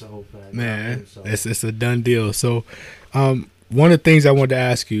 That's the whole fact. Man, it's a done deal. So, one of the things I wanted to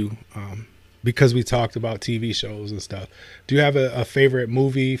ask you, because we talked about TV shows and stuff, do you have a favorite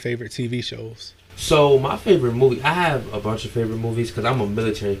movie, favorite TV shows? So my favorite movie, I have a bunch of favorite movies because I'm a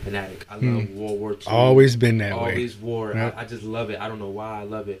military fanatic. I love World War II. Always been that way. Always war. Yep. I just love it. I don't know why I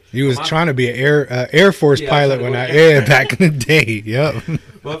love it. You was trying to be an Air Force pilot when back in the day. Yep.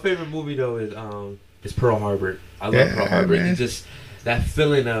 My favorite movie though is Pearl Harbor. I love Pearl Harbor. It's just that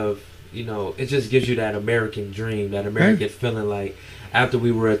feeling of, it just gives you that American dream, that American feeling like after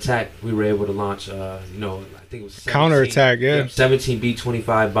we were attacked, we were able to launch, I think it was 17, counterattack, 17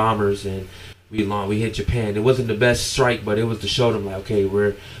 B-25 bombers, and we hit Japan. It wasn't the best strike, but it was to show them like, okay,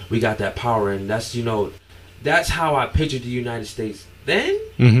 we got that power, and that's how I pictured the United States then.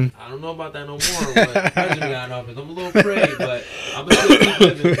 I don't know about that no more. But President got in office, I'm a little afraid, but I'm gonna still keep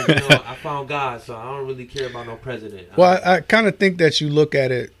living because I found God, so I don't really care about no president. Well, I kind of think that you look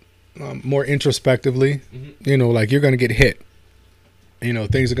at it more introspectively. Like you're gonna get hit.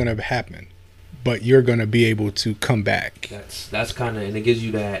 Things are gonna happen, but you're gonna be able to come back. That's kind of, and it gives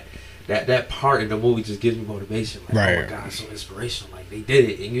you that part in the movie just gives me motivation. Like, right. Oh my God, it's so inspirational. Like they did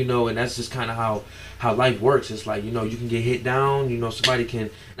it, and and that's just kind of how life works. It's like, you can get hit down. Somebody can,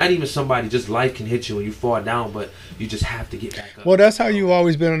 not even somebody, just life can hit you and you fall down, but you just have to get back up. Well, that's how you've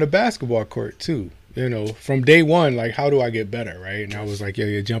always been on the basketball court too. From day one, like, how do I get better, right? And I was like, yo,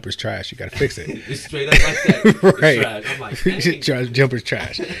 your jumper's trash. You got to fix it. It's straight up like that. Right. It's trash. I'm like, jumper's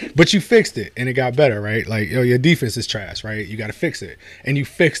trash. But you fixed it, and it got better, right? Like, yo, your defense is trash, right? You got to fix it. And you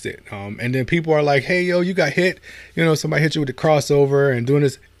fixed it. And then people are like, hey, yo, you got hit. Somebody hit you with the crossover and doing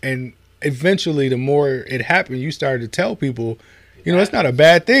this. And eventually, the more it happened, you started to tell people, it's not a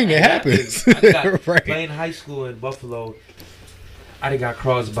bad thing. It happens. Right. Playing high school in Buffalo, I got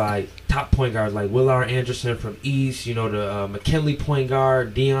crossed by top point guards like Willard Anderson from East, the McKinley point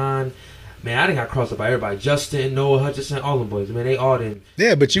guard, Dion. man, I done got crossed up by everybody. Justin, Noah Hutchinson, all them boys. Man, they all didn't.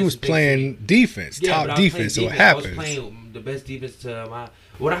 Yeah, but you was playing defense, top defense, so it happens. I was playing the best defense to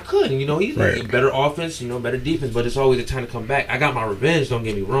what I could. And, he's like better offense, better defense, but it's always a time to come back. I got my revenge, don't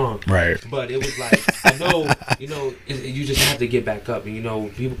get me wrong. Right. But it was like, I know, you just have to get back up.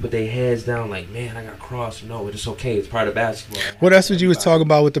 And, people put their heads down like, man, I got crossed. No, it's okay. It's part of basketball. Well, that's what you was talking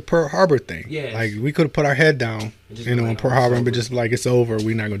about with the Pearl Harbor thing. Yeah. Like, we could have put our head down, in Pearl Harbor, but just like, it's over.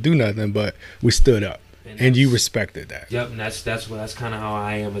 We're not going to do nothing, but we stood up. And you respected that. Yep, and that's kind of how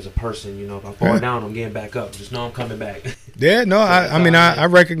I am as a person. If I fall down, I'm getting back up. Just know I'm coming back. Yeah, no, I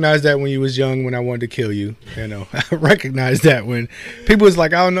recognized that when you was young, when I wanted to kill you. I recognized that when people was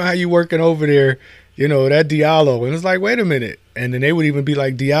like, I don't know how you working over there. That Diallo, and it's like, wait a minute, and then they would even be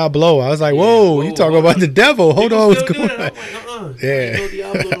like Diablo. I was like, whoa, you talking about the devil? Hold on, what's going on? Like, yeah, no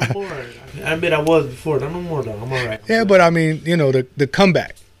Diablo no more. I admit I was before. No more though. I'm all right. Yeah, but I mean, the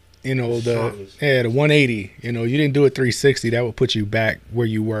comeback. The 180, you didn't do a 360. That would put you back where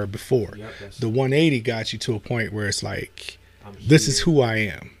you were before. Yep, the 180 got you to a point where it's like, this is who I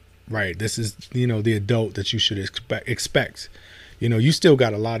am, right? This is, the adult that you should expect. You still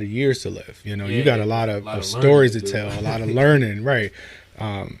got a lot of years to live. You got a lot of stories to tell, a lot of learning, right?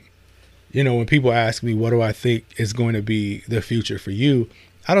 When people ask me, what do I think is going to be the future for you?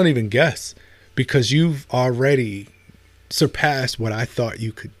 I don't even guess, because you've already surpassed what I thought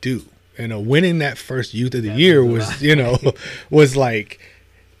you could do. Winning that first Youth of the Year was, was like,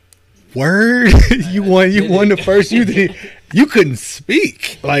 word. you won the first Youth of the Year. You couldn't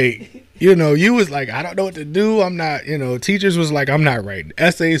speak. Like, you was like, I don't know what to do. I'm not, teachers was like, I'm not writing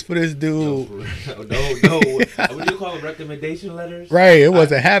essays for this dude. No. What do you call them, recommendation letters? Right, it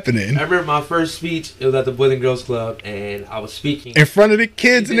wasn't happening. I remember my first speech, it was at the Boys and Girls Club, and I was speaking. In front of the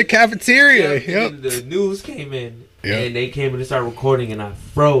kids in the cafeteria. Yep. The news came in, and they came in and started recording, and I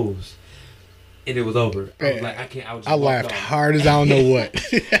froze. And it was over. I was like, I can't. I laughed hard as I don't know what.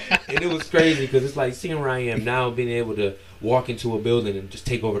 And it was crazy because it's like seeing where I am now, being able to walk into a building and just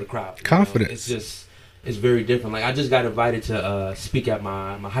take over the crowd. Confidence. It's very different. Like, I just got invited to speak at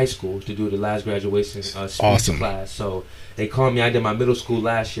my high school to do the last graduation speech class. So they called me. I did my middle school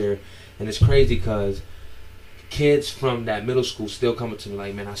last year, and it's crazy because kids from that middle school still coming to me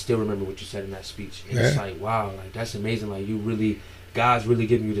like, man, I still remember what you said in that speech. And it's like, wow, like that's amazing. Like, God's really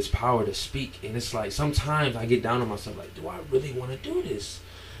giving you this power to speak. And it's like, sometimes I get down on myself, like, do I really want to do this?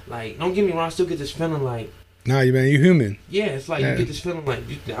 Like, don't get me wrong, I still get this feeling like, nah, you're human. Yeah, it's like you get this feeling like,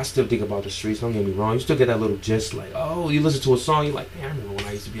 I still think about the streets, don't get me wrong. You still get that little gist like, oh, you listen to a song, you're like, man, I remember when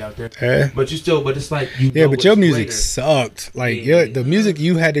I used to be out there. But it's like, but your music sucked. Like, the music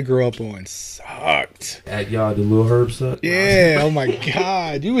you had to grow up on sucked. At y'all, the Lil Herb sucked? Yeah, oh my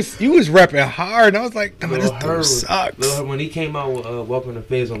God. You was repping hard, and I was like, this dude sucks. Lil Herb, when he came out with Welcome to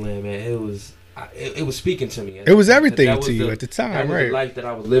Fazelland, man, it was speaking to me. It was everything to you at the time, that was right? The life that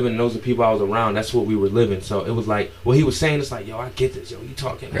I was living. Those are the people I was around. That's what we were living. So it was like what he was saying. It's like, yo, I get this. Yo, you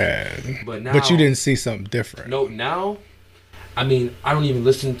talking? But you didn't see something different. No, now, I mean, I don't even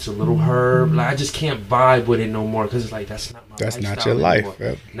listen to Little Herb. Like, I just can't vibe with it no more because it's like that's not my. That's not your life.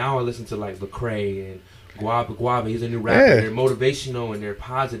 Yep. Now I listen to like Lecrae and Guava. He's a new rapper. They're motivational and they're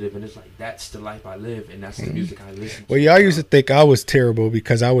positive, and it's like that's the life I live, and that's the music I listen to. Well, y'all used to think I was terrible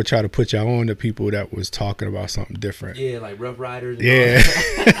because I would try to put y'all on to people that was talking about something different. Yeah, like Rough Riders.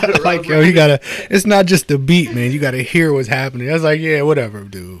 Like, yo, you gotta. It's not just the beat, man. You gotta hear what's happening. I was like, yeah, whatever,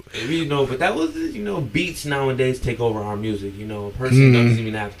 dude. But that was, beats nowadays take over our music. A person doesn't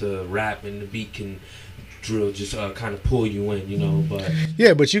even have to rap, and the beat can drill just kind of pull you in, but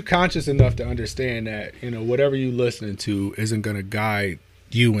but you conscious enough to understand that whatever you listening to isn't going to guide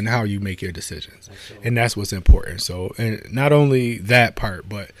you and how you make your decisions, and that's what's important. So, and not only that part,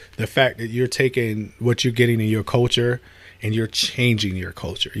 but the fact that you're taking what you're getting in your culture and you're changing your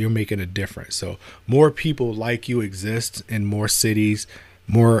culture, you're making a difference. So more people like you exist in more cities,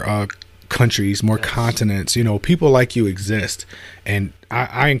 more countries, more continents, people like you exist. And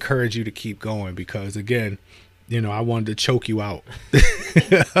I encourage you to keep going because, again, I wanted to choke you out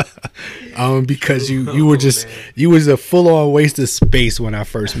because you was a full-on waste of space when I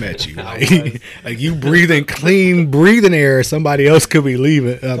first met you. Like you breathing clean, breathing air somebody else could be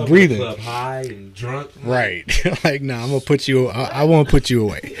breathing. Club high and drunk. Right. Like, nah, I'm going to put you, I won't put you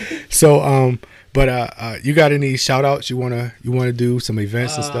away. So, but you got any shout outs you wanna do, some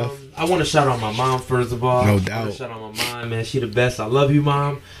events and stuff? I wanna shout out my mom first of all. No doubt. I wanna shout out my mom, man. She the best. I love you,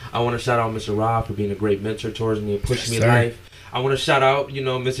 Mom. I wanna shout out Mr. Rob for being a great mentor towards me and pushing me in life. I want to shout out,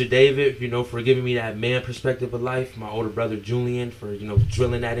 Mr. David, for giving me that man perspective of life. My older brother Julian for,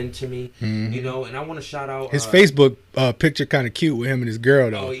 drilling that into me, and I want to shout out his Facebook picture kind of cute with him and his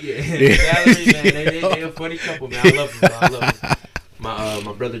girl though. Oh yeah, Valerie, man, they a funny couple, man. I love them. I love them.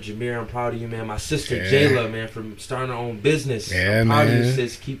 My brother Jameer, I'm proud of you, man. My sister Jayla, man, from starting her own business. Yeah, I'm proud man. of you,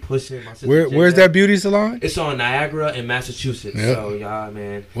 sis. Keep pushing. My sister Where's that beauty salon? It's on Niagara in Massachusetts. Yep. So y'all,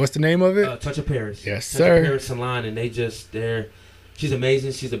 man. What's the name of it? Touch of Paris. Yes, Touch sir. of Paris Salon, and she's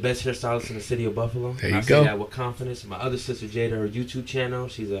amazing. She's the best hairstylist in the city of Buffalo. There you I go. say that with confidence. My other sister Jada, her YouTube channel.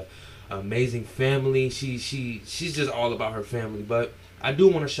 She's a amazing family. She's just all about her family. But I do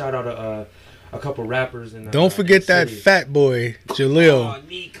want to shout out a couple rappers and Don't forget that fat boy, Jaleel. Oh,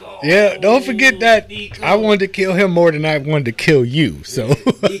 Nico. Yeah, don't forget that. Nico. I wanted to kill him more than I wanted to kill you. So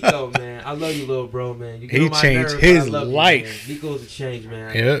Nico, man, I love you, little bro, man. You get he on my changed nerve, his but I love life. You, man. Nico's a change,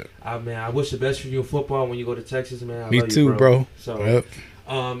 man. Yeah. I wish the best for you in football when you go to Texas, man. I Me love too, you, bro. So, Yep.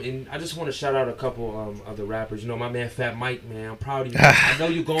 and I just want to shout out a couple of the rappers. My man Fat Mike, man. I'm proud of you. I know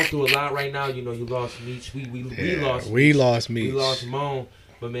you're going through a lot right now. You lost Meech. We lost Meech. We lost Meech. We lost Moan.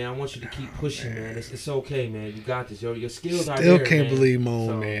 But man, I want you to keep pushing, man. It's okay, man. You got this. Your skills are Still there, can't man. believe Moan,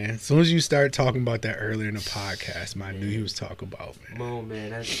 So, man. As soon as you started talking about that earlier in the podcast, man, I knew he was talking about, man. Moan,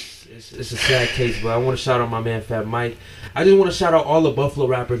 man, it's a sad case, but I want to shout out my man Fat Mike. I just want to shout out all the Buffalo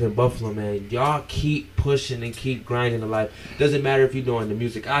rappers in Buffalo, man. Y'all keep pushing and keep grinding in life. Doesn't matter if you're doing the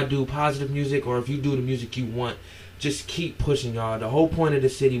music I do, positive music, or if you do the music you want. Just keep pushing, y'all. The whole point of the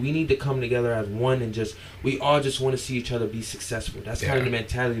city, we need to come together as one and we all just want to see each other be successful. That's kind of the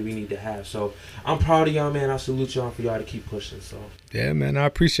mentality we need to have. So I'm proud of y'all, man. I salute y'all for y'all to keep pushing. So yeah, man, I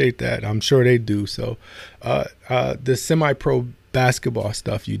appreciate that. I'm sure they do. So the semi-pro basketball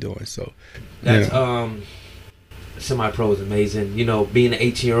stuff you doing. So that's semi-pro is amazing. Being an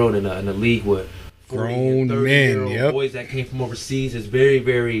 18-year-old in a league with 40 and grown 30-year-old men, boys that came from overseas is very,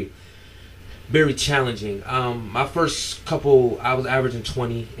 very, very challenging. My first couple, I was averaging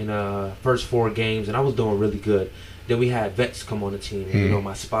 20 in first 4 games, and I was doing really good. Then we had vets come on the team, and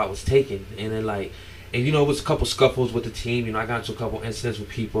my spot was taken. And then it was a couple scuffles with the team. I got into a couple incidents with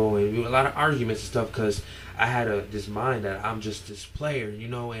people, and a lot of arguments and stuff because I had this mind that I'm just this player,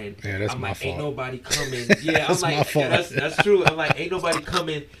 and that's I'm my like, fault. ain't nobody coming. Yeah, That's I'm like, my fault. that's true. I'm like, ain't nobody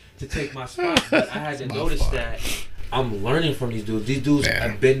coming to take my spot. But I had to notice that I'm learning from these dudes. These dudes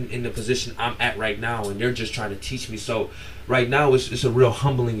have been in the position I'm at right now, and they're just trying to teach me. So right now, it's a real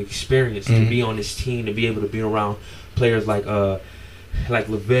humbling experience to be on this team, to be able to be around players like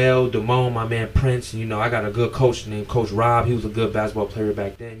Lavelle, Damone, my man Prince. And, I got a good coach named Coach Rob. He was a good basketball player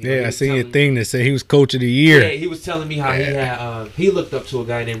back then. I seen your thing that said he was coach of the year. Yeah, he was telling me how he had he looked up to a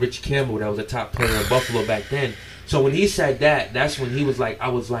guy named Richie Campbell that was a top player in Buffalo back then. So when he said that, that's when he was like, I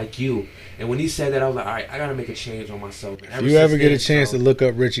was like you. And when he said that, I was like, all right, I got to make a change on myself. If you ever get a chance to look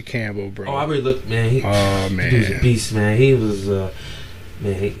up Richie Campbell, bro. Oh, I really looked, man. He was a beast, man. He was,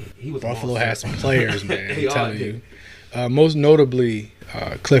 he was Buffalo awesome. has some players, man. I'm telling you. Most notably,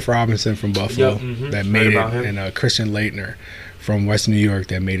 Cliff Robinson from Buffalo that made it, and Christian Laettner from Western New York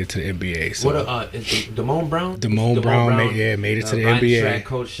that made it to the NBA. So Is Damone Brown? Damone Brown made it to the NBA. Track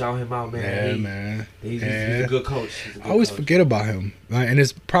coach, shout him out, man. Yeah, man. He's a good coach. I always forget about him, and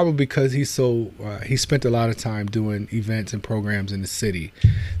it's probably because he's so he spent a lot of time doing events and programs in the city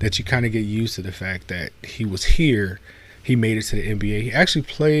that you kind of get used to the fact that he was here. He made it to the NBA. He actually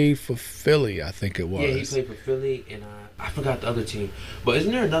played for Philly, I think it was. Yeah, he played for Philly, and I forgot the other team. But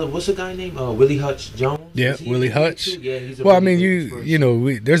isn't there another? What's the guy named Willie Hutch Jones? Yeah, Willie Hutch. Yeah, he's a well, I really mean,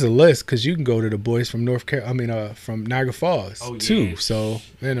 good there's a list because you can go to the boys from from Niagara Falls too. So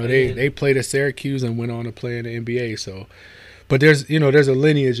they played at Syracuse and went on to play in the NBA. So, but there's a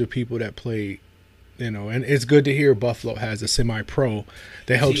lineage of people that played. And it's good to hear Buffalo has a semi-pro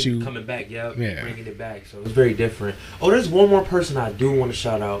that helps you coming back, bringing it back. So it's very different. Oh, there's one more person I do want to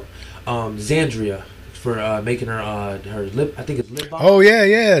shout out, Zandria, for making her lip. I think it's lip balm. Oh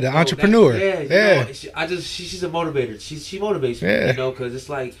yeah, the entrepreneur. She's a motivator. She motivates me, because it's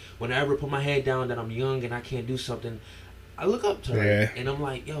like when I ever put my head down that I'm young and I can't do something, I look up to her, and I'm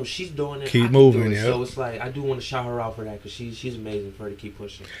like, yo, she's doing it. Keep moving, yeah. So it's like I do want to shout her out for that because she's amazing for her to keep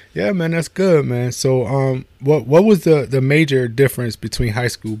pushing. Yeah, man, that's good, man. So, what was the major difference between high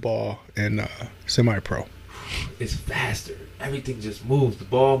school ball and semi-pro? It's faster. Everything just moves. The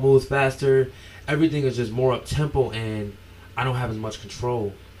ball moves faster. Everything is just more up tempo, and I don't have as much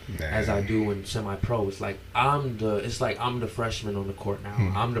control as I do in semi-pro. It's like I'm the freshman on the court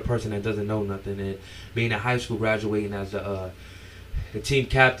now. I'm the person that doesn't know nothing, and being a high school graduating as the team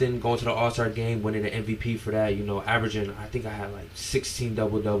captain, going to the All-Star game, winning the MVP for that. You know, averaging, I think I had like 16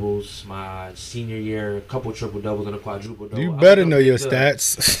 double doubles my senior year, a couple triple doubles and a quadruple double. You better know your stats.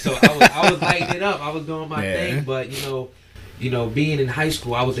 So I was lighting it up. I was doing my thing, but you know, being in high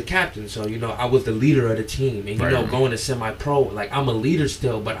school, I was the captain, so you know, I was the leader of the team, and you know, going to semi-pro, like I'm a leader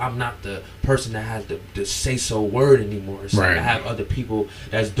still, but I'm not the person that has the say-so word anymore. So I have other people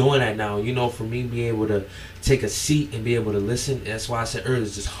that's doing that now. You know, for me, being able to take a seat and be able to listen, that's why I said earlier,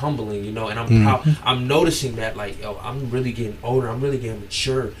 it's just humbling, you know, and I'm proud. I'm noticing that, like, yo, I'm really getting older, I'm really getting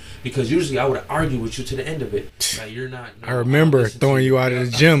mature, because usually I would argue with you to the end of it. Like, you're not. I remember throwing you out of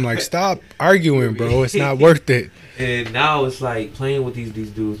the gym, like, stop arguing, bro. It's not worth it. And now it's like playing with these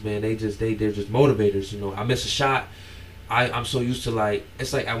dudes, man. They're just motivators, you know. I miss a shot. I'm so used to, like,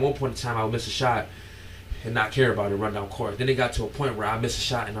 it's like at one point in time I would miss a shot and not care about it, run down court. Then it got to a point where I miss a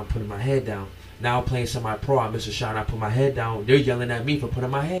shot and I'm putting my head down. Now playing semi-pro, I miss a shot and I put my head down. They're yelling at me for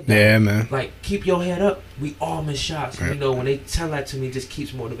putting my head down. Yeah, man. Like, keep your head up. We all miss shots. And, you know, when they tell that to me, it just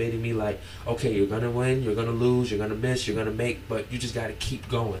keeps motivating me. Like, okay, you're going to win, you're going to lose, you're going to miss, you're going to make, but you just got to keep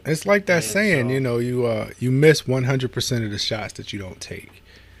going. It's like that saying, you know, you miss 100% of the shots that you don't take.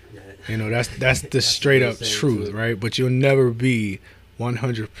 You know, that's the straight up truth, right? But you'll never be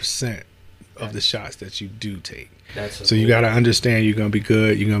 100% of the shots that you do take. So you got to understand you're going to be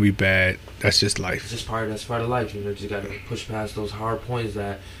good, you're going to be bad. That's just life. It's just that's part of life. You know, just got to push past those hard points,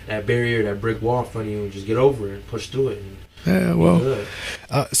 that barrier, that brick wall in front of you, and just get over it and push through it. Yeah, well,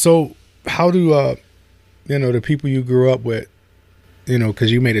 so how do, you know, the people you grew up with, you know, because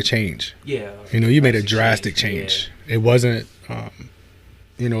you made a change. Yeah. You know, you made a drastic change. Yeah. It wasn't,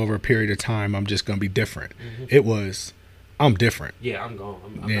 you know, over a period of time, I'm just going to be different. Mm-hmm. It was, I'm different. Yeah, I'm gone.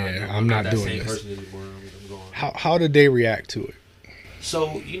 I'm not that doing same this. Person anymore. I'm gone. How did they react to it?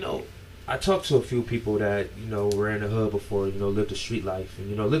 So, you know, I talked to a few people that, you know, were in the hood before, you know, lived the street life and,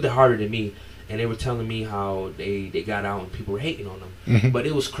 you know, lived it harder than me. And they were telling me how they got out and people were hating on them. Mm-hmm. But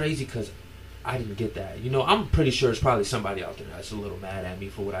it was crazy because I didn't get that. You know, I'm pretty sure it's probably somebody out there that's a little mad at me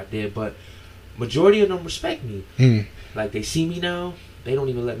for what I did. But majority of them respect me. Mm. Like, they see me now, they don't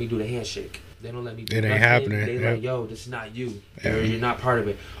even let me do the handshake. They don't let me do it. It ain't happening. They like, yo, this is not you. You're not part of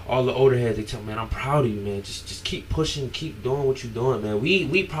it. All the older heads, they tell me, man, I'm proud of you, man. Just keep pushing, keep doing what you're doing, man.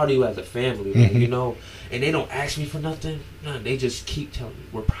 We proud of you as a family, man, you know. And they don't ask me for nothing. No, they just keep telling me,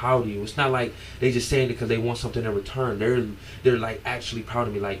 we're proud of you. It's not like they just saying it because they want something in return. They're like actually proud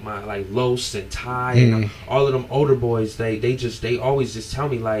of me. Like my Los and Ty and all of them older boys, they always just tell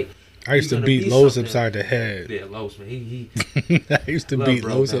me, like, I used to beat Los upside the head. Yeah, Los, man. He I used to beat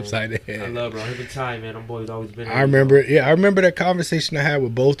Los upside the head. I love bro. Every time, man. Them boys always been there. I remember that conversation I had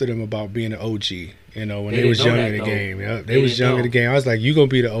with both of them about being an OG. You know, when they was young in the game. Yep, they was young in the game. I was like, you gonna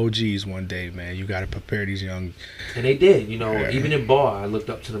be the OGs one day, man. You gotta prepare these young. And they did. You know, even in ball, I looked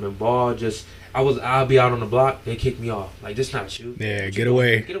up to them in ball. I'll be out on the block. They kick me off. Like, this not you. Yeah, get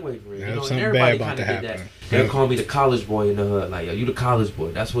away. Get away from it. You know, something bad about to happen. They'll call me the college boy in the hood. Like, yo, you the college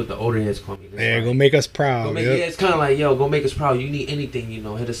boy. That's what the older heads call me. Yeah, like, gonna make us proud. Yeah, it's kind of like, yo, go make us proud. You need anything, you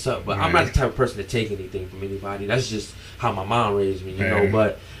know, hit us up. But I'm not the type of person to take anything from anybody. That's just how my mom raised me, you know.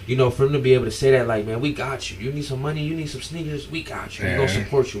 But, you know, for them to be able to say that, like, man, we got you. You need some money. You need some sneakers. We got you. We're gonna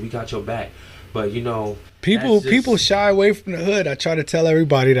support you. We got your back. But, you know, people shy away from the hood. I try to tell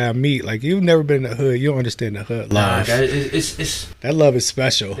everybody that I meet, like, you've never been in the hood, you don't understand the hood love. That love is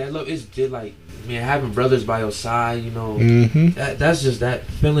special. That love is just like, man, having brothers by your side, you know, that's just that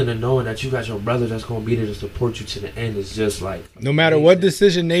feeling of knowing that you got your brothers that's gonna be there to support you to the end. Is just like, no matter what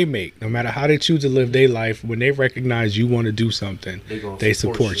decision they make, no matter how they choose to live their life, when they recognize you want to do something, they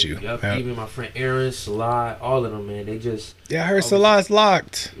support you. Yep. Even my friend Aaron, Salah, all of them, man, they just. Yeah, I heard Salah's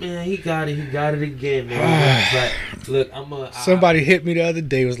locked. Man, he got it again, man. But look, somebody hit me the other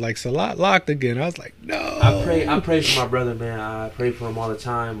day, was like, Salah locked again. I was like, no. I pray for my brother, man. I pray for him all the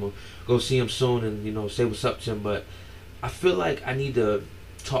time. We'll go see him soon and, you know, say what's up to him. But I feel like I need to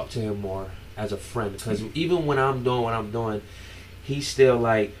talk to him more as a friend, because even when I'm doing what I'm doing, he still,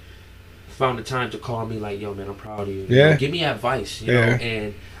 like, found the time to call me, like, yo, man, I'm proud of you. You know, give me advice, you know.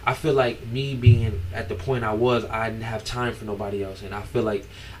 And I feel like me being at the point I was, I didn't have time for nobody else, and I feel like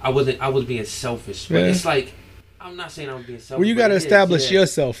I was being selfish. But it's like, I'm not saying I'm being selfish. Well, you got to establish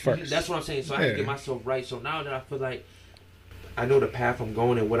yourself first. That's what I'm saying. So I have to get myself right. So now that I feel like I know the path I'm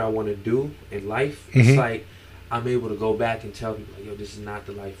going and what I want to do in life, it's like I'm able to go back and tell people, like, yo, this is not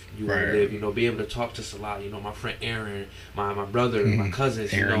the life you want to live. You know, be able to talk to Salah, you know, my friend Aaron, my brother, my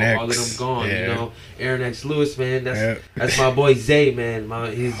cousins, you know, all of them gone, you know. Aaron X Lewis, man, that's my boy Zay, man.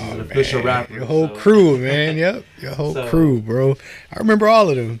 He's an official rapper. Your whole crew, man. Yep, your whole crew, bro. I remember all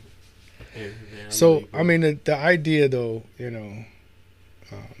of them. So, I mean, the idea, though, you know,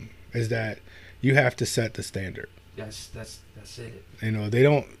 is that you have to set the standard. That's it. You know, they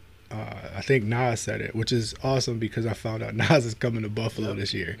don't. I think Nas said it, which is awesome because I found out Nas is coming to Buffalo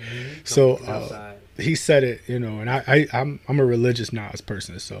this year. Mm-hmm. So he said it, you know, and I'm a religious Nas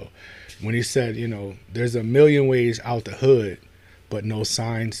person. So when he said, you know, there's a million ways out the hood, but no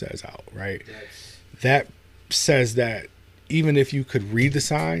sign says out, right? That says that even if you could read the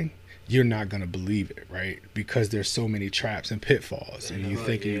sign, you're not going to believe it, right? Because there's so many traps and pitfalls, and you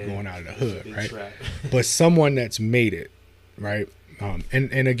think you're going out of the hood, right? But someone that's made it, right?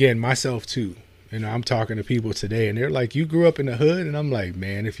 And again, myself too. You know, I'm talking to people today, and they're like, "You grew up in the hood," and I'm like,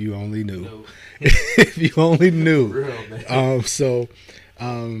 "Man, if you only knew, No. if you only knew." Real,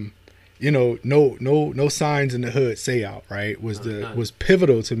 man. You know, no signs in the hood say out, right? Was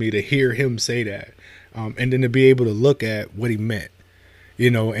pivotal to me to hear him say that, and then to be able to look at what he meant, you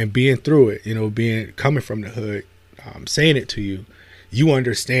know, and being through it, you know, coming from the hood, saying it to you, you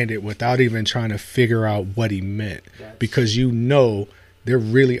understand it without even trying to figure out what he meant, because you know there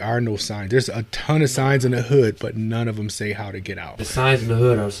really are no signs. There's a ton of signs in the hood, but none of them say how to get out. The signs in the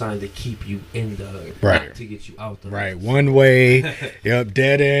hood are signs that keep you in the hood, right? Not to get you out the hood. Right, one way, yep,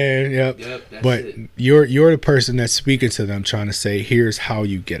 dead end, yep. That's but it. You're the person that's speaking to them, trying to say, here's how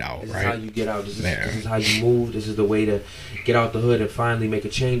you get out, This right? is how you get out. This is how you move. This is the way to get out the hood and finally make a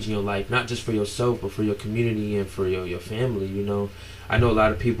change in your life, not just for yourself, but for your community and for your family. You know, I know a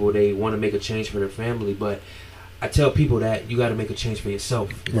lot of people, they want to make a change for their family, but I tell people that you got to make a change for yourself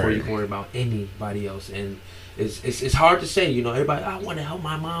before you can worry about anybody else. And it's hard to say, you know, everybody, I want to help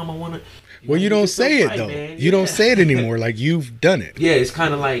my mom. I want to. Well, you don't say it though. Man. You don't say it anymore. Like, you've done it. Yeah, it's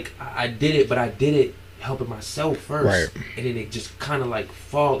kind of like I did it, but I did it helping myself first. Right. And then it just kind of like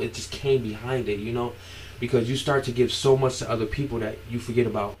it just came behind it, you know, because you start to give so much to other people that you forget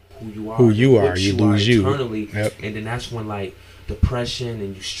about who you are. You lose you. Internally. Yep. And then that's when like depression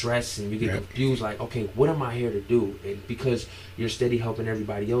and you stress and you get confused, like, okay, what am I here to do? And because you're steady helping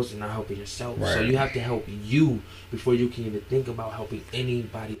everybody else and not helping yourself. Right. So you have to help you before you can even think about helping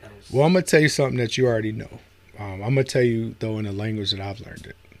anybody else. Well, I'm going to tell you something that you already know. I'm going to tell you, though, in the language that I've learned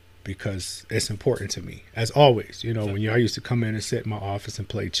it, because it's important to me. As always, you know, when I used to come in and sit in my office and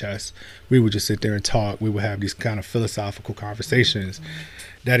play chess, we would just sit there and talk. We would have these kind of philosophical conversations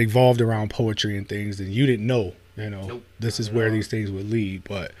that evolved around poetry and things that you didn't know. You know, this is where these things would lead.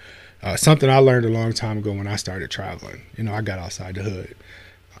 But something I learned a long time ago when I started traveling, you know, I got outside the hood.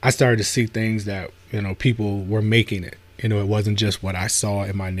 I started to see things that, you know, people were making it. You know, it wasn't just what I saw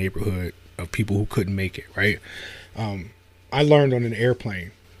in my neighborhood of people who couldn't make it, right? I learned on an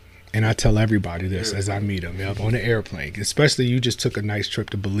airplane, and I tell everybody this as I meet them, on the airplane, especially you just took a nice trip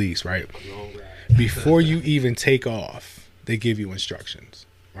to Belize, right? Before you even take off, they give you instructions,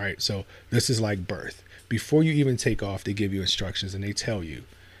 right? So this is like birth. Before you even take off, they give you instructions, and they tell you,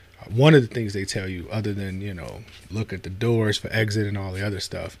 one of the things they tell you, other than, you know, look at the doors for exit and all the other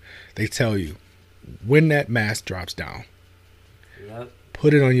stuff, they tell you, when that mask drops down,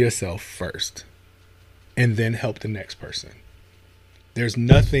 put it on yourself first, and then help the next person. There's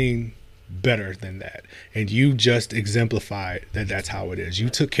nothing better than that. And you just exemplified that that's how it is. You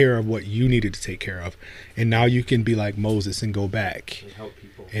took care of what you needed to take care of, and now you can be like Moses and go back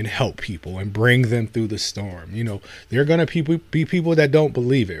and help people and bring them through the storm. You know, there are going to be people that don't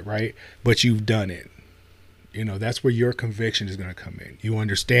believe it, right? But you've done it. You know, that's where your conviction is going to come in. You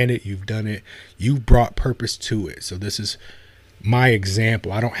understand it. You've done it. You brought purpose to it. So this is my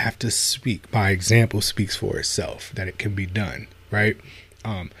example. I don't have to speak. My example speaks for itself, that it can be done, right?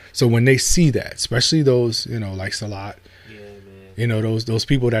 So when they see that, especially those, you know, like Salat, you know, those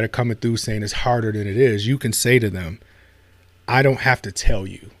people that are coming through saying it's harder than it is, you can say to them, I don't have to tell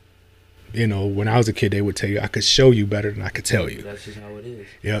you. You know, when I was a kid, they would tell you, I could show you better than I could tell you. That's just how it is.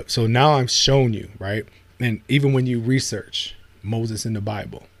 Yeah. So now I'm showing you, right? And even when you research Moses in the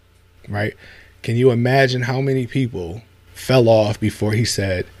Bible, right? Can you imagine how many people fell off before he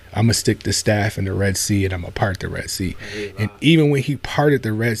said, I'm going to stick the staff in the Red Sea and I'm going to part the Red Sea. And even when he parted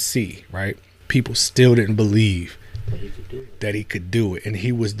the Red Sea, right, people still didn't believe that he could do it. And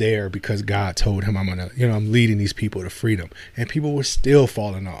he was there because God told him, I'm leading these people to freedom. And people were still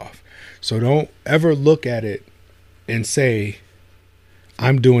falling off. So don't ever look at it and say,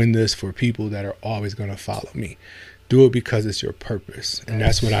 I'm doing this for people that are always going to follow me. Do it because it's your purpose. And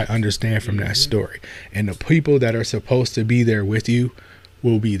that's what I understand from that story. And the people that are supposed to be there with you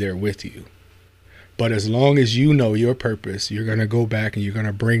will be there with you. But as long as you know your purpose, you're going to go back and you're going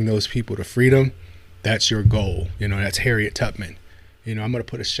to bring those people to freedom. That's your goal. You know, that's Harriet Tubman. You know, I'm going to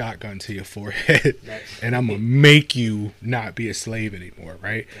put a shotgun to your forehead and I'm going to make you not be a slave anymore,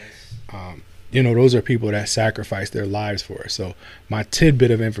 right? those are people that sacrifice their lives for us. So my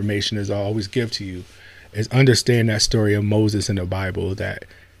tidbit of information is I always give to you is understand that story of Moses in the Bible, that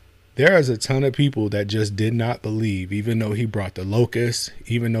there is a ton of people that just did not believe, even though he brought the locusts,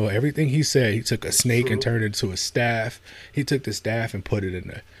 even though everything he said, he took a snake and turned it into a staff. He took the staff and put it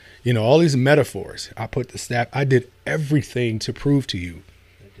in the, all these metaphors. I put the staff, I did everything to prove to you.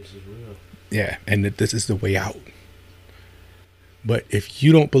 This is real. Yeah, and that this is the way out. But if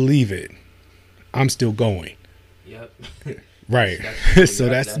you don't believe it, I'm still going. Yep. Right. So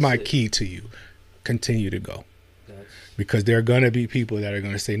that's my key to you. Continue to go. Because there are going to be people that are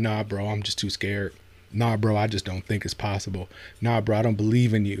going to say, nah, bro, I'm just too scared. Nah, bro, I just don't think it's possible. Nah, bro, I don't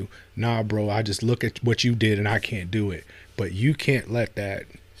believe in you. Nah, bro, I just look at what you did and I can't do it. But you can't let that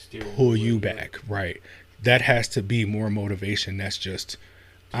pull you back. Right. That has to be more motivation. That's just,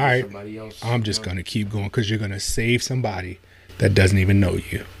 all right, I'm just going to keep going, because you're going to save somebody that doesn't even know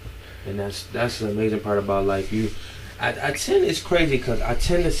you. And that's the amazing part about life. It's crazy because I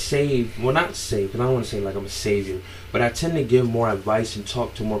tend to save, well, not save, because I don't want to say like I'm a savior, but I tend to give more advice and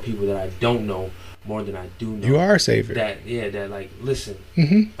talk to more people that I don't know more than I do know. You are a savior. That like, listen,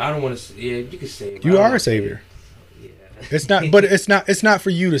 I don't want to, you can say it. You are a savior. Yeah. It's not, but it's not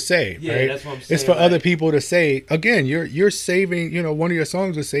for you to say, yeah, right? That's what I'm saying. It's for other people to say. Again, you're saving, one of your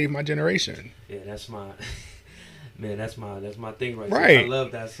songs was Save My Generation. Yeah, that's my, man, that's my thing right there. I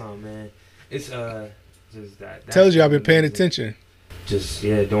love that song, man. It's, just that tells you I've been paying attention. Just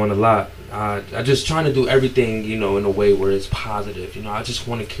doing a lot. I just trying to do everything in a way where it's positive. I just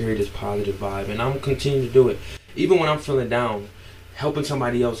want to carry this positive vibe, and I'm continuing to do it. Even when I'm feeling down, helping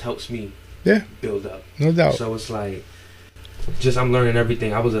somebody else helps me build up. No doubt. So it's like, I'm learning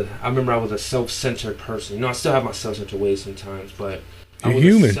everything. I remember I was a self-centered person. I still have my self-centered ways sometimes, but I was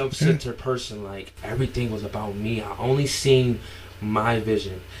a self-centered person. Like, everything was about me. I only seen my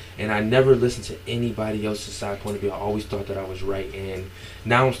vision, and I never listened to anybody else's side point of view. I always thought that I was right, and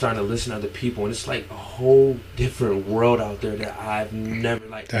now I'm starting to listen to other people, and it's like a whole different world out there that I've never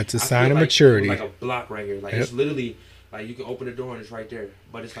That's a sign of maturity. Like a block right here, like it's literally like you can open the door and it's right there,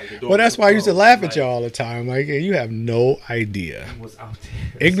 but it's like the door. Well, that's why I used to laugh at y'all all the time. Like, you have no idea what's out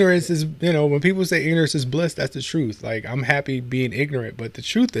there. Ignorance is, when people say ignorance is bliss, that's the truth. Like, I'm happy being ignorant, but the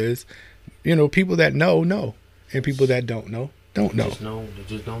truth is, people that know, and people that don't know. They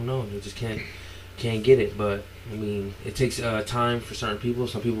just don't know. They just can't get it. But I mean, it takes time for certain people.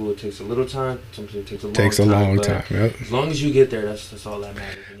 Some people it takes a little time. Some people it takes a long time. Yep. As long as you get there, that's all that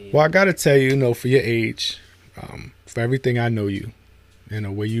matters. Well, I gotta tell you, for your age, for everything I know you,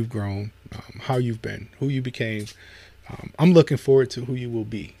 where you've grown, how you've been, who you became, I'm looking forward to who you will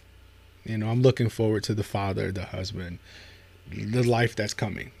be. I'm looking forward to the father, the husband, the life that's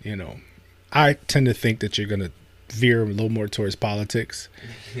coming. I tend to think that you're gonna veer a little more towards politics.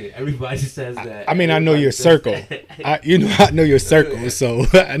 Everybody says that. I mean, I know your circle. I know your circle, so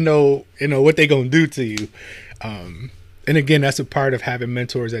I know what they gonna do to you. And again, that's a part of having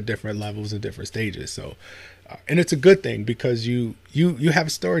mentors at different levels and different stages. So, and it's a good thing because you have a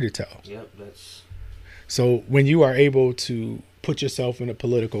story to tell. Yep, so when you are able to put yourself in a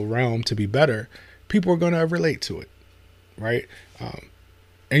political realm to be better, people are gonna relate to it, right?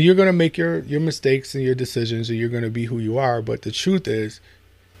 And you're going to make your mistakes and your decisions, and you're going to be who you are. But the truth is,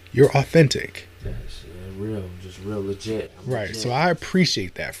 you're authentic. Yes, real, just real legit. Right. Legit. So I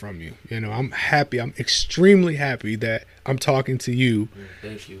appreciate that from you. I'm happy. I'm extremely happy that I'm talking to you.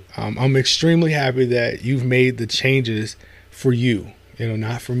 Thank you. I'm extremely happy that you've made the changes for you.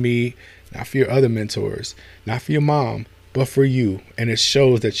 Not for me, not for your other mentors, not for your mom, but for you. And it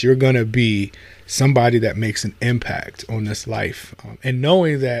shows that you're going to be somebody that makes an impact on this life. And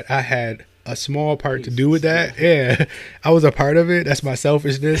knowing that I had a small part to do with that, I was a part of it. That's my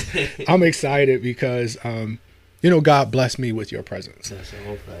selfishness. I'm excited because, God blessed me with your presence. That's a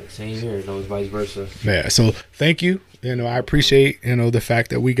whole fact. Same here. It's vice versa. Yeah. So thank you. I appreciate, the fact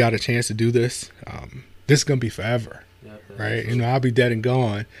that we got a chance to do this. This is going to be forever, right? I'll be dead and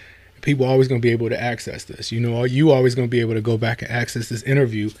gone. People are always going to be able to access this. You always going to be able to go back and access this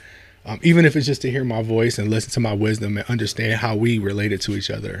interview. Even if it's just to hear my voice and listen to my wisdom and understand how we related to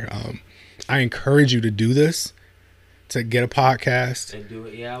each other. I encourage you to do this, to get a podcast, and do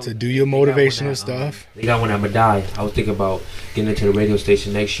it, to do your motivational stuff. They got one at Madai. I was thinking about getting into the radio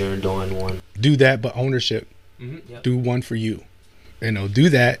station next year and doing one. Do that, but ownership. Yep. Do one for you. Do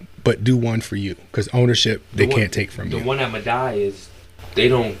that, but do one for you. Because ownership, they can't take from you. The one at Madai is, they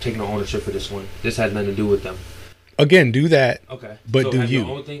don't take no ownership for this one. This has nothing to do with them. Again, do that, but so do you.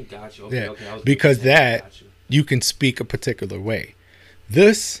 Your own thing? Gotcha. Okay, because you can speak a particular way.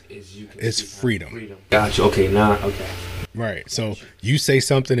 This is freedom. Gotcha. Okay, Right. So you say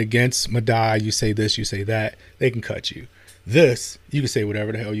something against Madai, you say this, you say that, they can cut you. This, you can say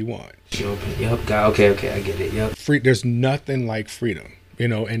whatever the hell you want. Yep. Okay, I get it. Yep. There's nothing like freedom,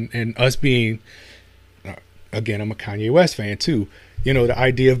 and us being, again, I'm a Kanye West fan too. The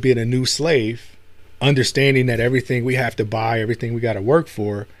idea of being a new slave, understanding that everything we have to buy, everything we got to work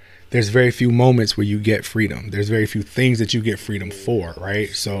for, there's very few moments where you get freedom. There's very few things that you get freedom for, right?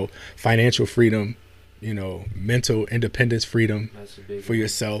 So financial freedom, mental independence freedom for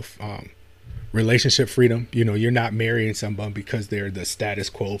yourself, relationship freedom. You're not marrying someone because they're the status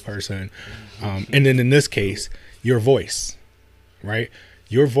quo person. And then in this case, your voice, right?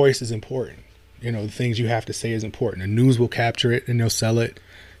 Your voice is important. The things you have to say is important. The news will capture it and they'll sell it.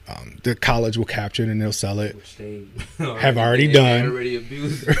 The college will capture it and they'll sell it. Which they have already done. Already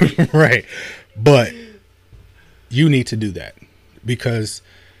abused. Right. But you need to do that because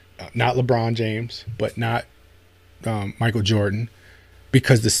not LeBron James, but not Michael Jordan,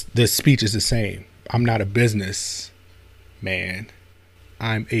 because the speech is the same. I'm not a business man.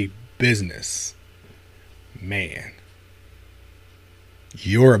 I'm a business man.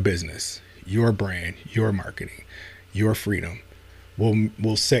 You're a business, your brand, your marketing, your freedom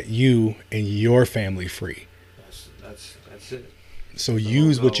will set you and your family free. That's it. So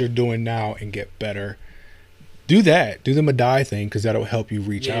use what you're doing now and get better. Do that. Do the Madai thing because that'll help you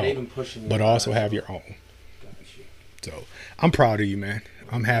reach out. They've been pushing me, but also have your own. So I'm proud of you, man.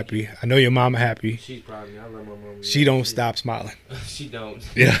 I'm happy. I know your mama happy. She's proud of me. I love my mom. She don't stop smiling. She don't.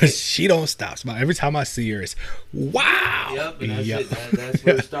 Yeah, she don't stop smiling. Every time I see her, it's wow. Yep, and that's it. That's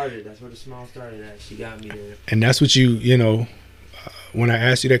where it started. That's where the smile started at. She got me there. And that's what when I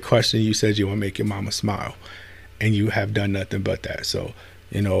asked you that question, you said you want to make your mama smile. And you have done nothing but that. So,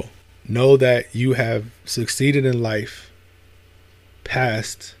 know that you have succeeded in life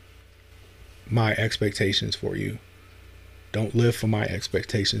past my expectations for you. Don't live for my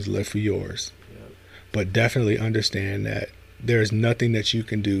expectations, live for yours. Yep. But definitely understand that there's nothing that you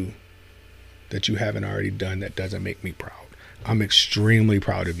can do that you haven't already done that doesn't make me proud. I'm extremely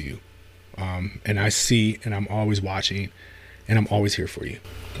proud of you. And I see, and I'm always watching, and I'm always here for you.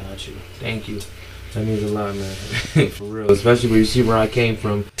 Got you. Thank you. That means a lot, man. For real. Especially when you see where I came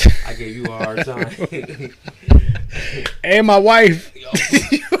from. I gave you a hard time. And my wife.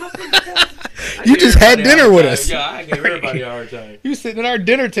 You just had dinner with us. Yeah, I gave everybody a hard time. You sitting at our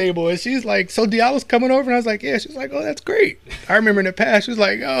dinner table, and she's like, "So Diallo's coming over?" And I was like, "Yeah." She's like, "Oh, that's great." I remember in the past, she was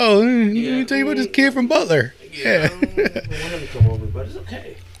like, "Oh, let me tell you about this kid from Butler." Yeah. I don't want him to come over, but it's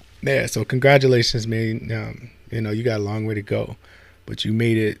okay. Yeah. So congratulations, man. You got a long way to go, but you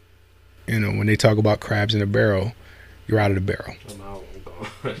made it. When they talk about crabs in a barrel, you're out of the barrel. I'm out. I'm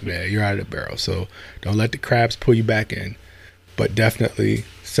gone. Yeah, you're out of the barrel. So don't let the crabs pull you back in, but definitely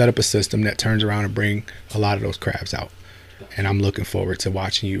set up a system that turns around and bring a lot of those crabs out. And I'm looking forward to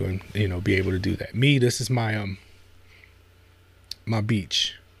watching you and be able to do that. Me, this is my my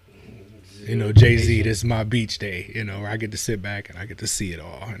beach. Jay-Z, this is my beach day, where I get to sit back and I get to see it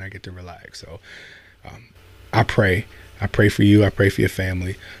all and I get to relax. So I pray for you. I pray for your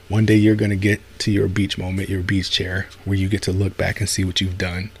family. One day you're going to get to your beach moment, your beach chair, where you get to look back and see what you've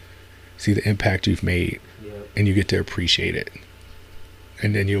done, see the impact you've made, and you get to appreciate it.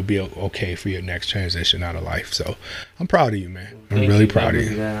 And then you'll be okay for your next transition out of life. So I'm proud of you, man. I'm really proud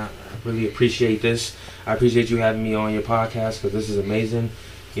of you. I really appreciate this. I appreciate you having me on your podcast because this is amazing.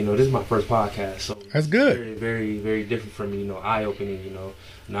 This is my first podcast. So that's good. Very, very, very different for me, eye-opening,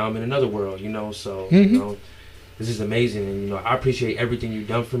 Now I'm in another world, so, this is amazing. And, I appreciate everything you've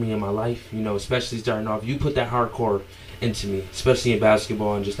done for me in my life, especially starting off. You put that hardcore into me, especially in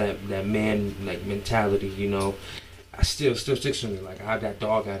basketball and just that man, mentality, I still sticks with me. I have that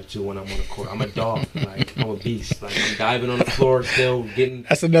dog attitude when I'm on the court. I'm a dog. I'm a beast. I'm diving on the floor, still getting.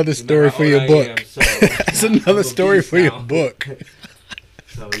 That's another story for your book. That's another story for your book.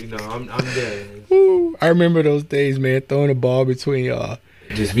 So I'm there. Woo. I remember those days, man. Throwing a ball between y'all.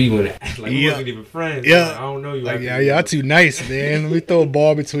 Just be with it. We wasn't even friends. Yeah. I don't know you. Y'all too nice, man. Let me throw a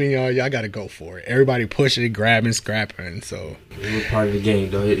ball between y'all. Y'all got to go for it. Everybody pushing, grabbing, scrapping. So it was part of the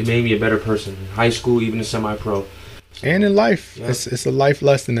game, though. It made me a better person. In high school, even in semi-pro. So, and in life, it's a life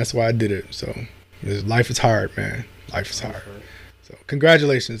lesson. That's why I did it. So life is hard, man. Life is hard. So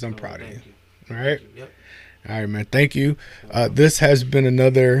congratulations. I'm proud of you. All right. Yep. All right, man. Thank you. This has been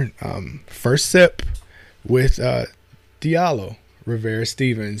another First Sip with Diallo Rivera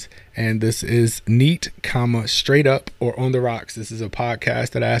Stevens, and this is Neat, Straight Up or On the Rocks. This is a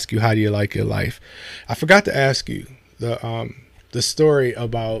podcast that asks you, how do you like your life? I forgot to ask you the story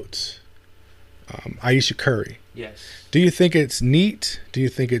about Ayesha Curry. Yes. Do you think it's neat? Do you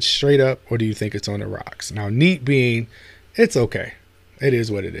think it's straight up? Or do you think it's on the rocks? Now, neat being it's okay. It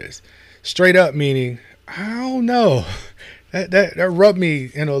is what it is. Straight up meaning, I don't know. That rubbed me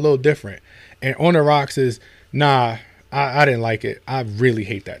a little different. And On the Rocks is, nah, I didn't like it. I really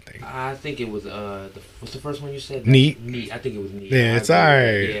hate that thing. I think it was what's the first one you said? Neat. Neat. I think it was Neat. Yeah, it's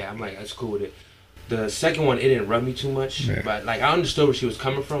alright. Yeah, I'm like, that's cool with it. The second one, it didn't rub me too much, but like I understood where she was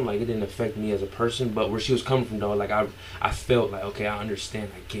coming from. Like it didn't affect me as a person, but where she was coming from though, like I felt like, okay, I understand,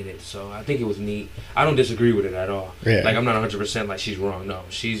 I get it. So I think it was neat. I don't disagree with it at all. Yeah. Like I'm not 100% like she's wrong. No,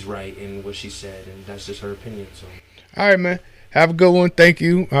 she's right in what she said, and that's just her opinion. So. All right, man. Have a good one. Thank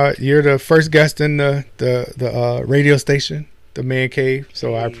you. You're the first guest in the radio station, the Man Cave.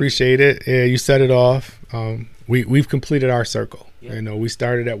 So I appreciate it. Yeah, you set it off. We've completed our circle. Yep. You know, we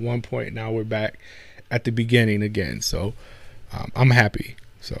started at one point. Now we're back at the beginning again. So I'm happy.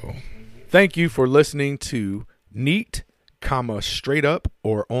 So thank you for listening to Neat, Straight Up,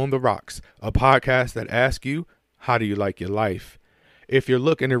 or On the Rocks, a podcast that asks you, how do you like your life? If you're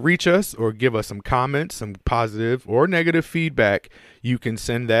looking to reach us or give us some comments, some positive or negative feedback, you can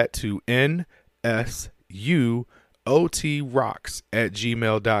send that to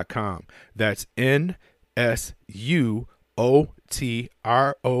nsuotrocks@gmail.com. That's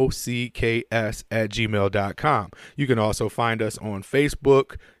nsuotrocks@gmail.com. You can also find us on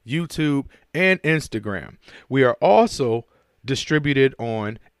Facebook, YouTube, and Instagram. We are also distributed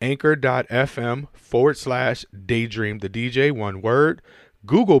on anchor.fm/daydream the DJ, one word,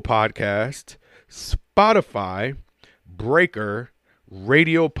 Google Podcast, Spotify, Breaker,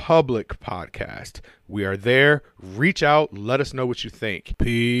 Radio Public Podcast. We are there. Reach out. Let us know what you think. Peace.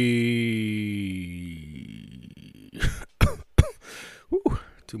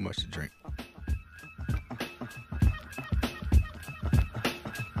 Too much to drink.